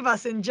it gave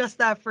us in just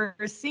that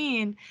first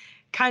scene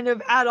kind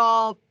of at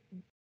all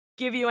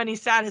give you any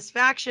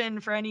satisfaction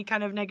for any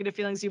kind of negative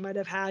feelings you might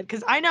have had?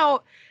 Because I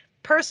know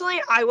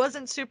personally, I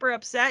wasn't super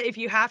upset. If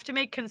you have to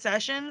make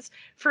concessions,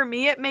 for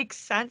me, it makes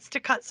sense to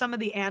cut some of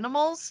the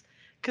animals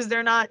because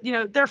they're not,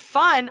 they're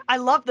fun. I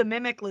love the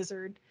mimic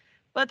lizard,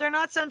 but they're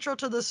not central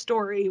to the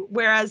story.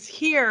 Whereas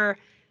here,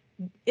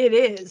 it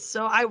is.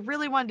 So I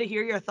really wanted to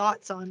hear your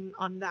thoughts on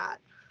that.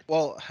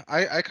 Well,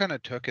 I kind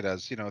of took it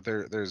as,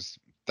 there's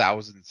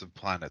thousands of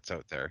planets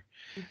out there.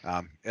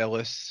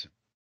 Illis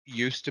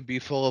used to be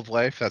full of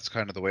life. That's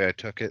kind of the way I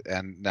took it.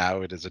 And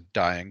now it is a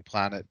dying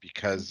planet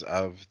because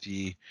of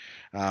the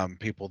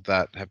people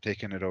that have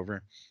taken it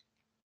over.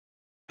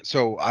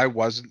 So I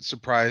wasn't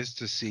surprised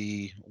to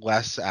see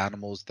less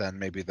animals than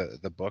maybe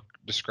the book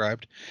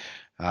described.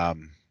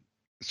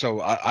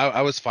 So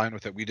I was fine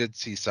with it. We did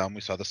see some.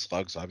 We saw the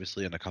slugs,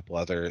 obviously, and a couple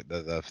other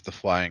the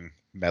flying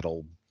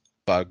metal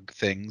bug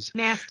things.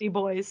 Nasty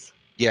boys.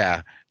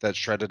 Yeah, that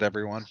shredded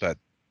everyone.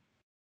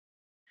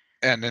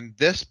 And in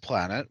this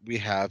planet, we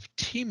have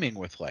teeming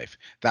with life.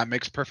 That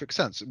makes perfect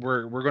sense.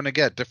 We're going to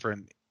get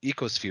different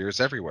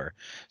ecospheres everywhere.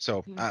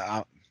 So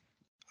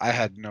I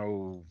had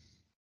no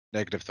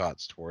negative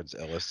thoughts towards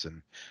Illis,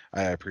 and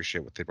I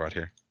appreciate what they brought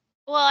here.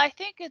 Well, I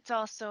think it's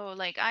also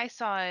like I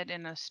saw it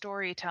in a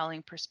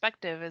storytelling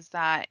perspective is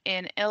that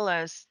in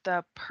Illis,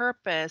 the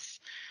purpose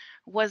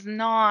was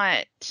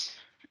not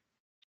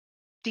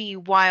the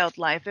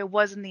wildlife, it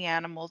wasn't the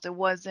animals, it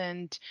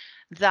wasn't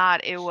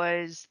that, it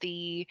was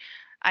the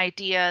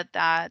idea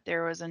that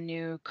there was a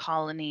new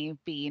colony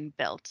being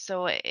built.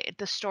 So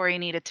the story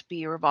needed to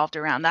be revolved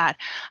around that.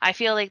 I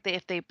feel like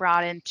if they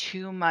brought in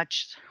too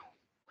much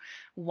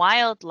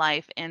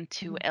wildlife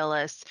into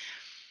Illis,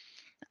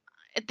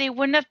 they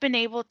wouldn't have been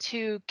able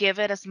to give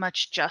it as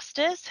much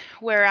justice.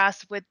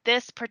 Whereas with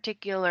this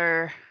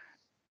particular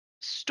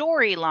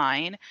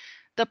storyline,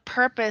 the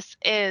purpose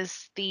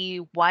is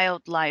the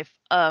wildlife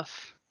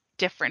of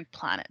different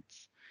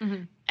planets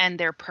and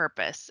their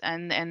purpose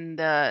and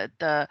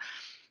the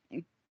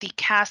the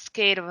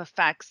cascade of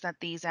effects that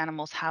these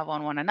animals have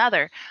on one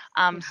another.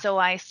 So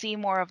I see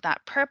more of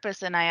that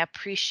purpose, and I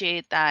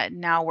appreciate that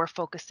now we're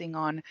focusing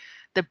on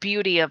the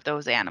beauty of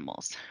those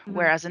animals. Mhm.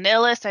 Whereas in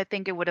Illus, I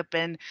think it wouldn't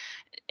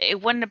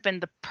have been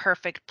the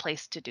perfect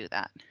place to do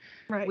that.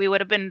 Right. We would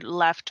have been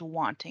left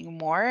wanting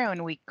more,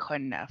 and we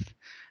couldn't have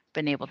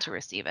been able to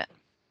receive it.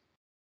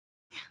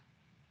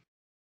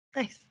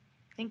 Nice.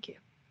 Thank you.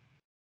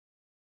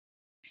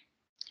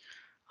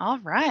 All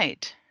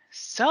right.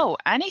 So,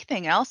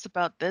 anything else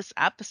about this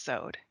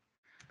episode?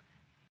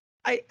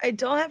 I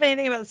don't have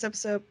anything about this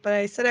episode, but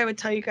I said I would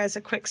tell you guys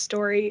a quick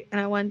story, and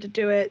I wanted to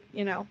do it,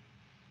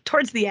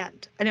 towards the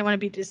end. I didn't want to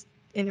be just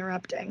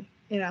interrupting,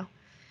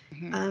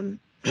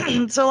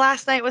 Mhm. So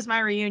last night was my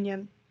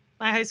reunion,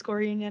 my high school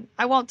reunion.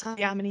 I won't tell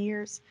you how many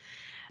years.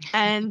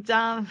 And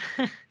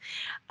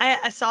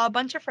I saw a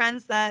bunch of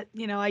friends that,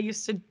 I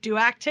used to do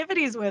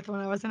activities with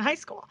when I was in high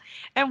school.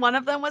 And one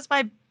of them was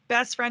my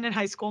best friend in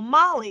high school,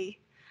 Molly.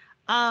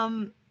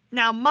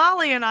 Now,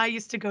 Molly and I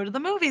used to go to the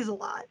movies a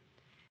lot.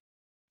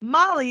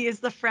 Molly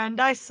is the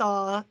friend I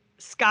saw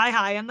Sky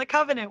High and the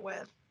Covenant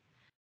with.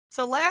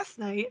 So last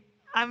night,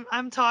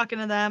 I'm talking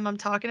to them. I'm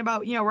talking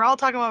about, we're all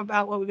talking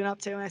about what we've been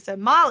up to. And I said,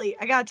 Molly,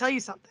 I gotta tell you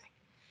something.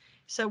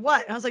 She said,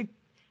 what? And I was like,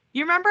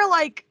 you remember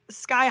like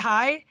Sky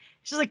High?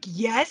 She's like,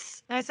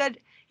 yes. And I said,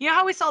 you know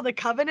how we saw the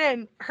Covenant?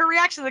 And her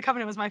reaction to the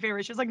Covenant was my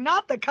favorite. She was like,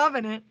 not the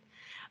Covenant.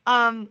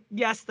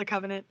 Yes, the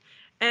Covenant.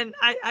 And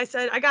I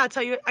said, I gotta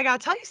tell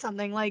you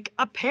something. Like,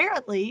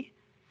 apparently,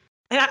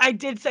 and I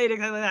did say it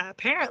exactly that.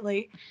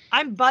 Apparently,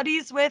 I'm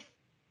buddies with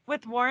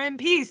War and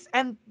Peace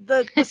and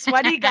the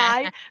sweaty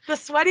guy,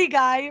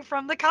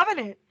 from the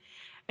Covenant.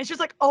 And she was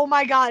like, oh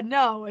my God,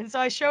 no. And so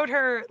I showed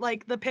her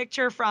like the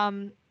picture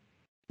from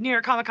New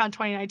York Comic Con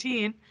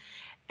 2019.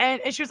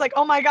 And she was like,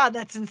 oh my God,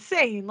 that's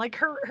insane. Like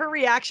her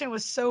reaction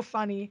was so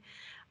funny.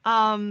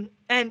 And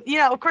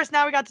of course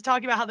now we got to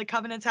talk about how the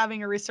Covenant's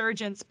having a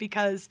resurgence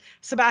because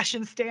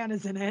Sebastian Stan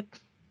is in it.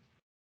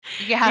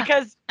 Yeah.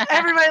 Because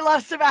everybody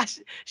loves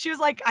Sebastian. She was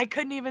like, I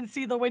couldn't even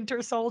see the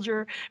Winter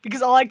Soldier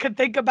because all I could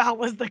think about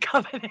was the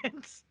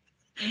Covenant.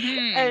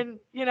 Mhm. And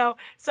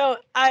so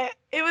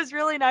it was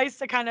really nice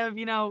to kind of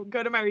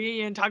go to my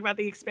reunion and talk about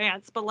the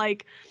Expanse, but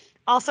like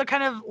also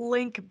kind of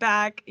link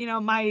back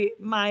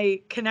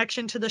my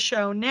connection to the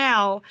show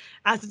now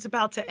as it's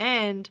about to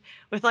end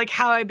with like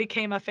how I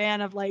became a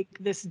fan of like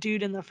this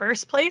dude in the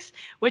first place,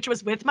 which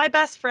was with my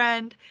best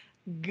friend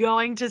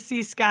going to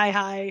see Sky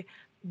High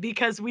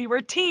because we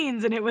were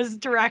teens and it was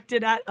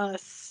directed at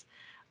us.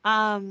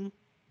 So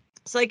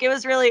like it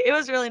was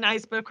really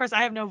nice, but of course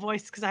I have no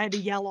voice because I had to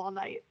yell all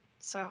night.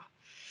 So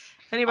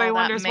if anybody All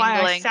that wonders why I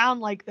mingling. sound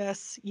like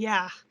this,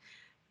 yeah,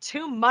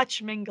 too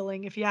much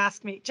mingling if you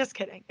ask me. Just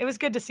kidding. It was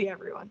good to see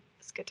everyone.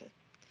 It's good to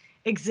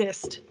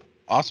exist.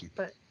 Awesome.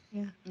 But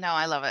yeah. No,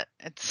 I love it.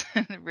 It's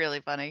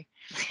really funny.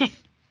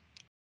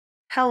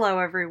 Hello,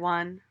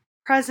 everyone.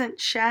 Present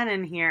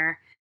Shannon here.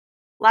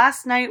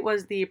 Last night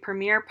was the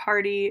premiere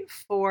party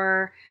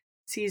for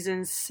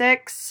season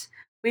 6.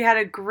 We had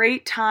a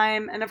great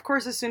time, and of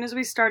course, as soon as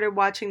we started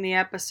watching the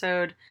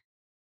episode,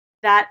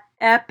 that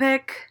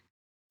epic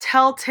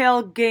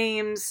Telltale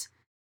Games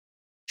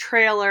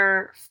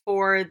trailer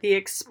for The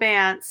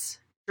Expanse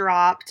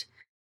dropped.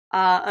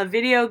 A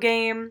video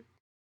game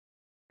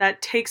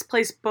that takes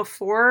place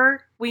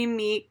before we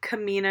meet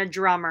Kamina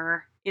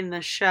Drummer in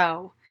the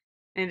show.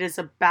 It is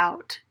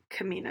about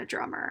Kamina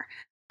Drummer.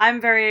 I'm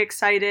very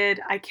excited.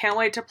 I can't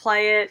wait to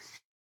play it.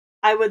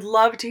 I would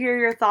love to hear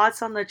your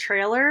thoughts on the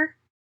trailer.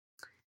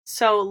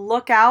 So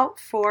look out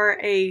for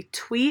a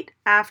tweet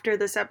after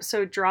this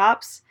episode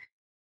drops,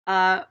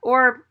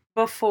 or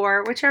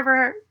before,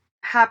 whichever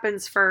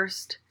happens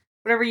first,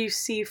 whatever you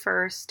see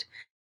first,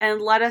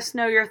 and let us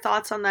know your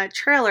thoughts on that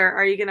trailer.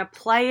 Are you going to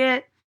play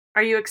it?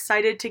 Are you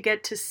excited to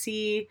get to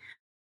see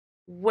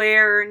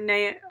where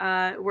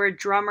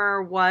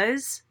Drummer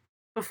was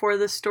before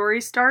the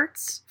story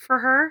starts for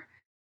her?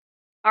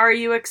 Are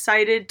you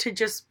excited to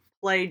just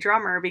play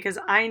Drummer? Because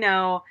I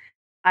know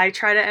I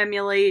try to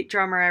emulate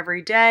Drummer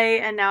every day,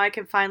 and now I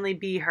can finally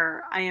be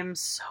her. I am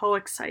so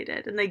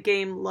excited, and the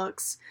game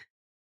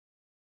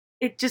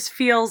it just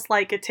feels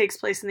like it takes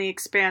place in the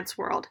Expanse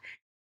world,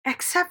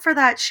 except for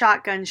that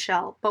shotgun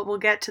shell, but we'll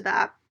get to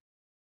that.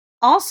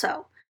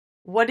 Also,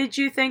 what did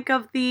you think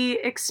of the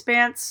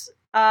Expanse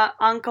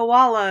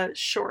Ankawala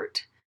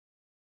short?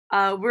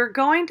 We're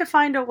going to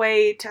find a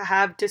way to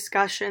have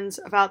discussions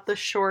about the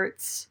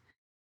shorts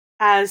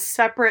as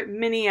separate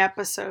mini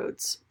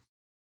episodes.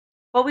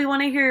 But we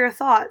want to hear your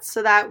thoughts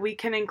so that we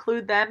can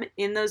include them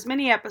in those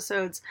mini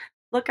episodes.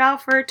 Look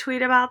out for a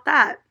tweet about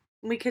that.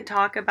 We can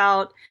talk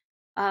about,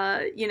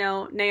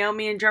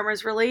 Naomi and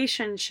Drummer's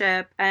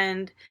relationship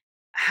and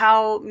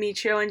how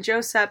Michio and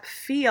Joseph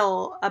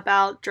feel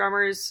about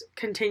Drummer's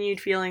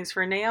continued feelings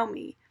for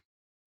Naomi.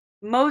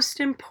 Most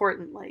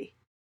importantly,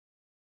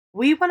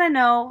 we want to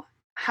know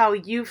how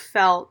you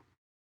felt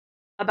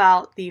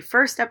about the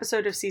first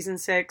episode of season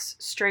 6,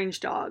 Strange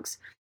Dogs.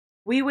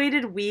 We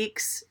waited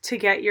weeks to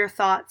get your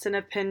thoughts and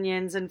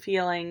opinions and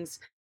feelings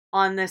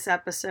on this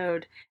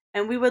episode,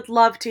 and we would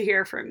love to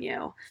hear from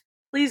you.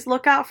 Please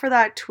look out for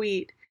that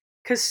tweet,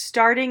 because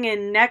starting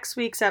in next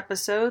week's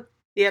episode,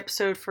 the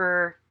episode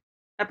for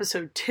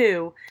episode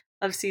 2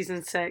 of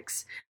season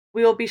 6,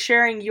 we will be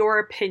sharing your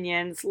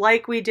opinions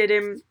like we did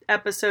in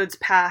episodes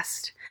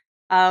past,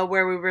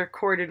 where we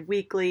recorded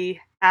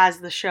weekly as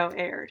the show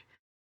aired.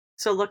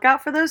 So look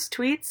out for those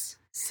tweets,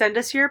 send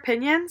us your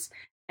opinions,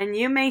 and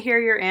you may hear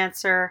your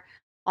answer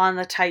on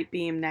the Tight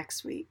Beam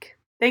next week.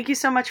 Thank you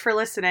so much for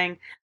listening.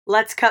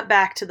 Let's cut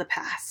back to the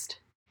past.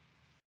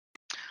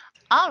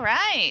 All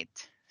right.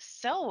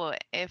 So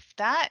if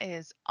that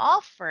is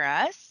all for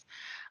us,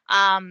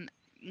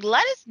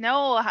 let us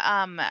know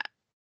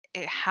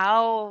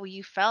how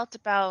you felt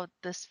about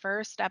this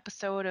first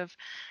episode of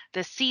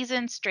the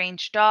season,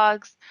 Strange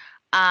Dogs.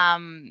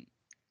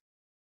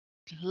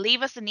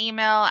 Leave us an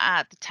email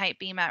at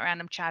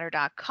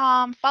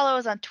thetightbeam@randomchatter.com. Follow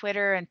us on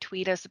Twitter and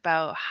tweet us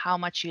about how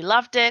much you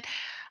loved it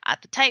at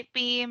the Tight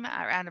Beam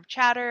at Random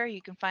Chatter.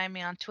 You can find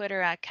me on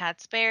Twitter at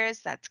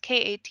Katzbears. That's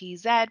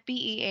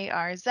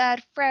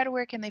KATZBEARZ. Fred,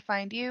 where can they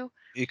find you?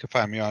 You can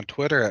find me on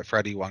Twitter at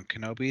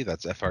Freddy1Kenobi.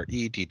 That's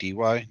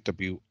FREDDYWON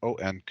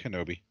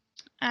Kenobi.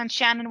 And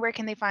Shannon, where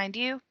can they find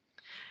you?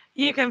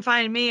 You can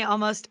find me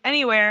almost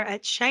anywhere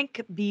at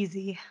Shank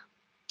Beezy.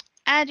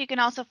 And you can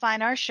also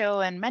find our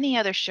show and many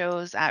other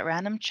shows at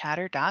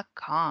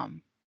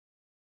randomchatter.com.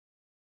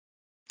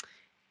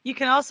 You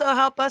can also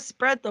help us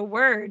spread the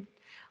word.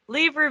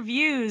 Leave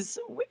reviews.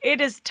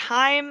 It is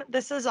time.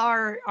 This is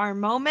our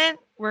moment.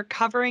 We're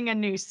covering a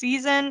new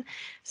season.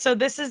 So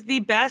this is the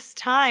best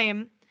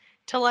time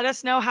to let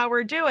us know how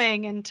we're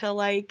doing and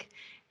to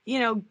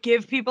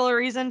give people a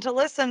reason to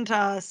listen to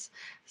us.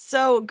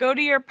 So go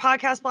to your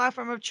podcast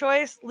platform of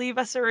choice, leave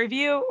us a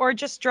review, or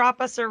just drop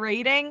us a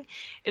rating.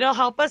 It'll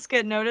help us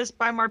get noticed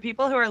by more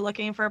people who are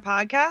looking for a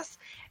podcast,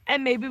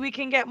 and maybe we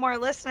can get more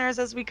listeners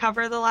as we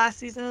cover the last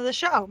season of the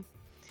show.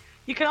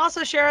 You can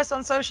also share us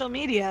on social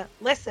media.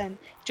 Listen,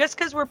 just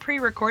because we're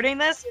pre-recording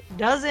this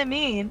doesn't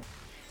mean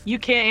you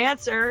can't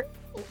answer,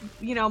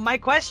 my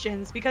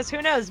questions, because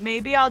who knows,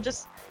 maybe I'll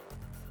just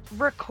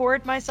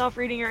record myself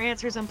reading your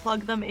answers and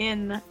plug them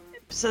in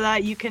so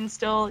that you can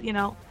still,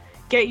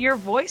 get your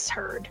voice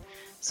heard.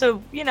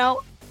 So,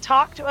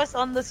 talk to us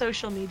on the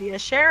social media,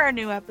 share our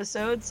new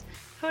episodes.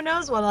 Who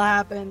knows what'll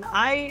happen?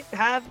 I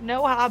have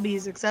no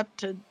hobbies except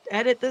to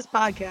edit this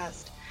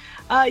podcast.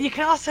 You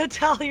can also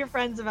tell your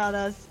friends about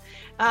us.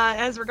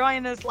 As we're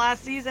going this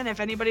last season,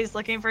 if anybody's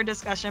looking for a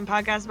discussion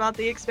podcast about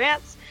The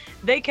Expanse,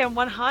 they can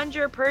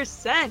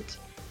 100%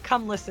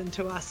 come listen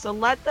to us. So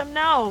let them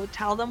know.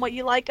 Tell them what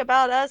you like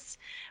about us.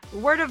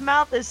 Word of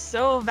mouth is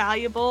so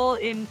valuable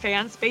in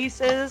fan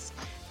spaces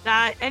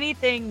that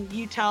anything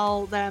you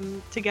tell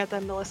them to get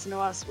them to listen to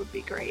us would be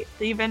great.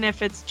 Even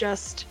if it's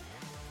just,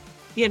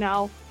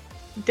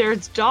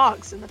 there's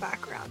dogs in the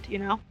background,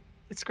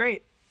 it's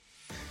great.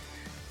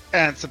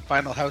 And some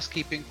final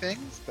housekeeping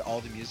things. All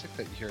the music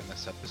that you hear in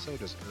this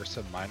episode is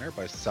Ursa Minor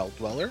by Cell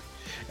Dweller,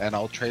 and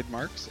all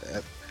trademarks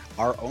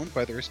are owned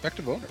by the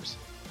respective owners.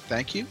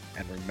 Thank you,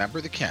 and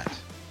remember the cat.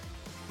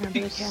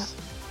 Remember the cat.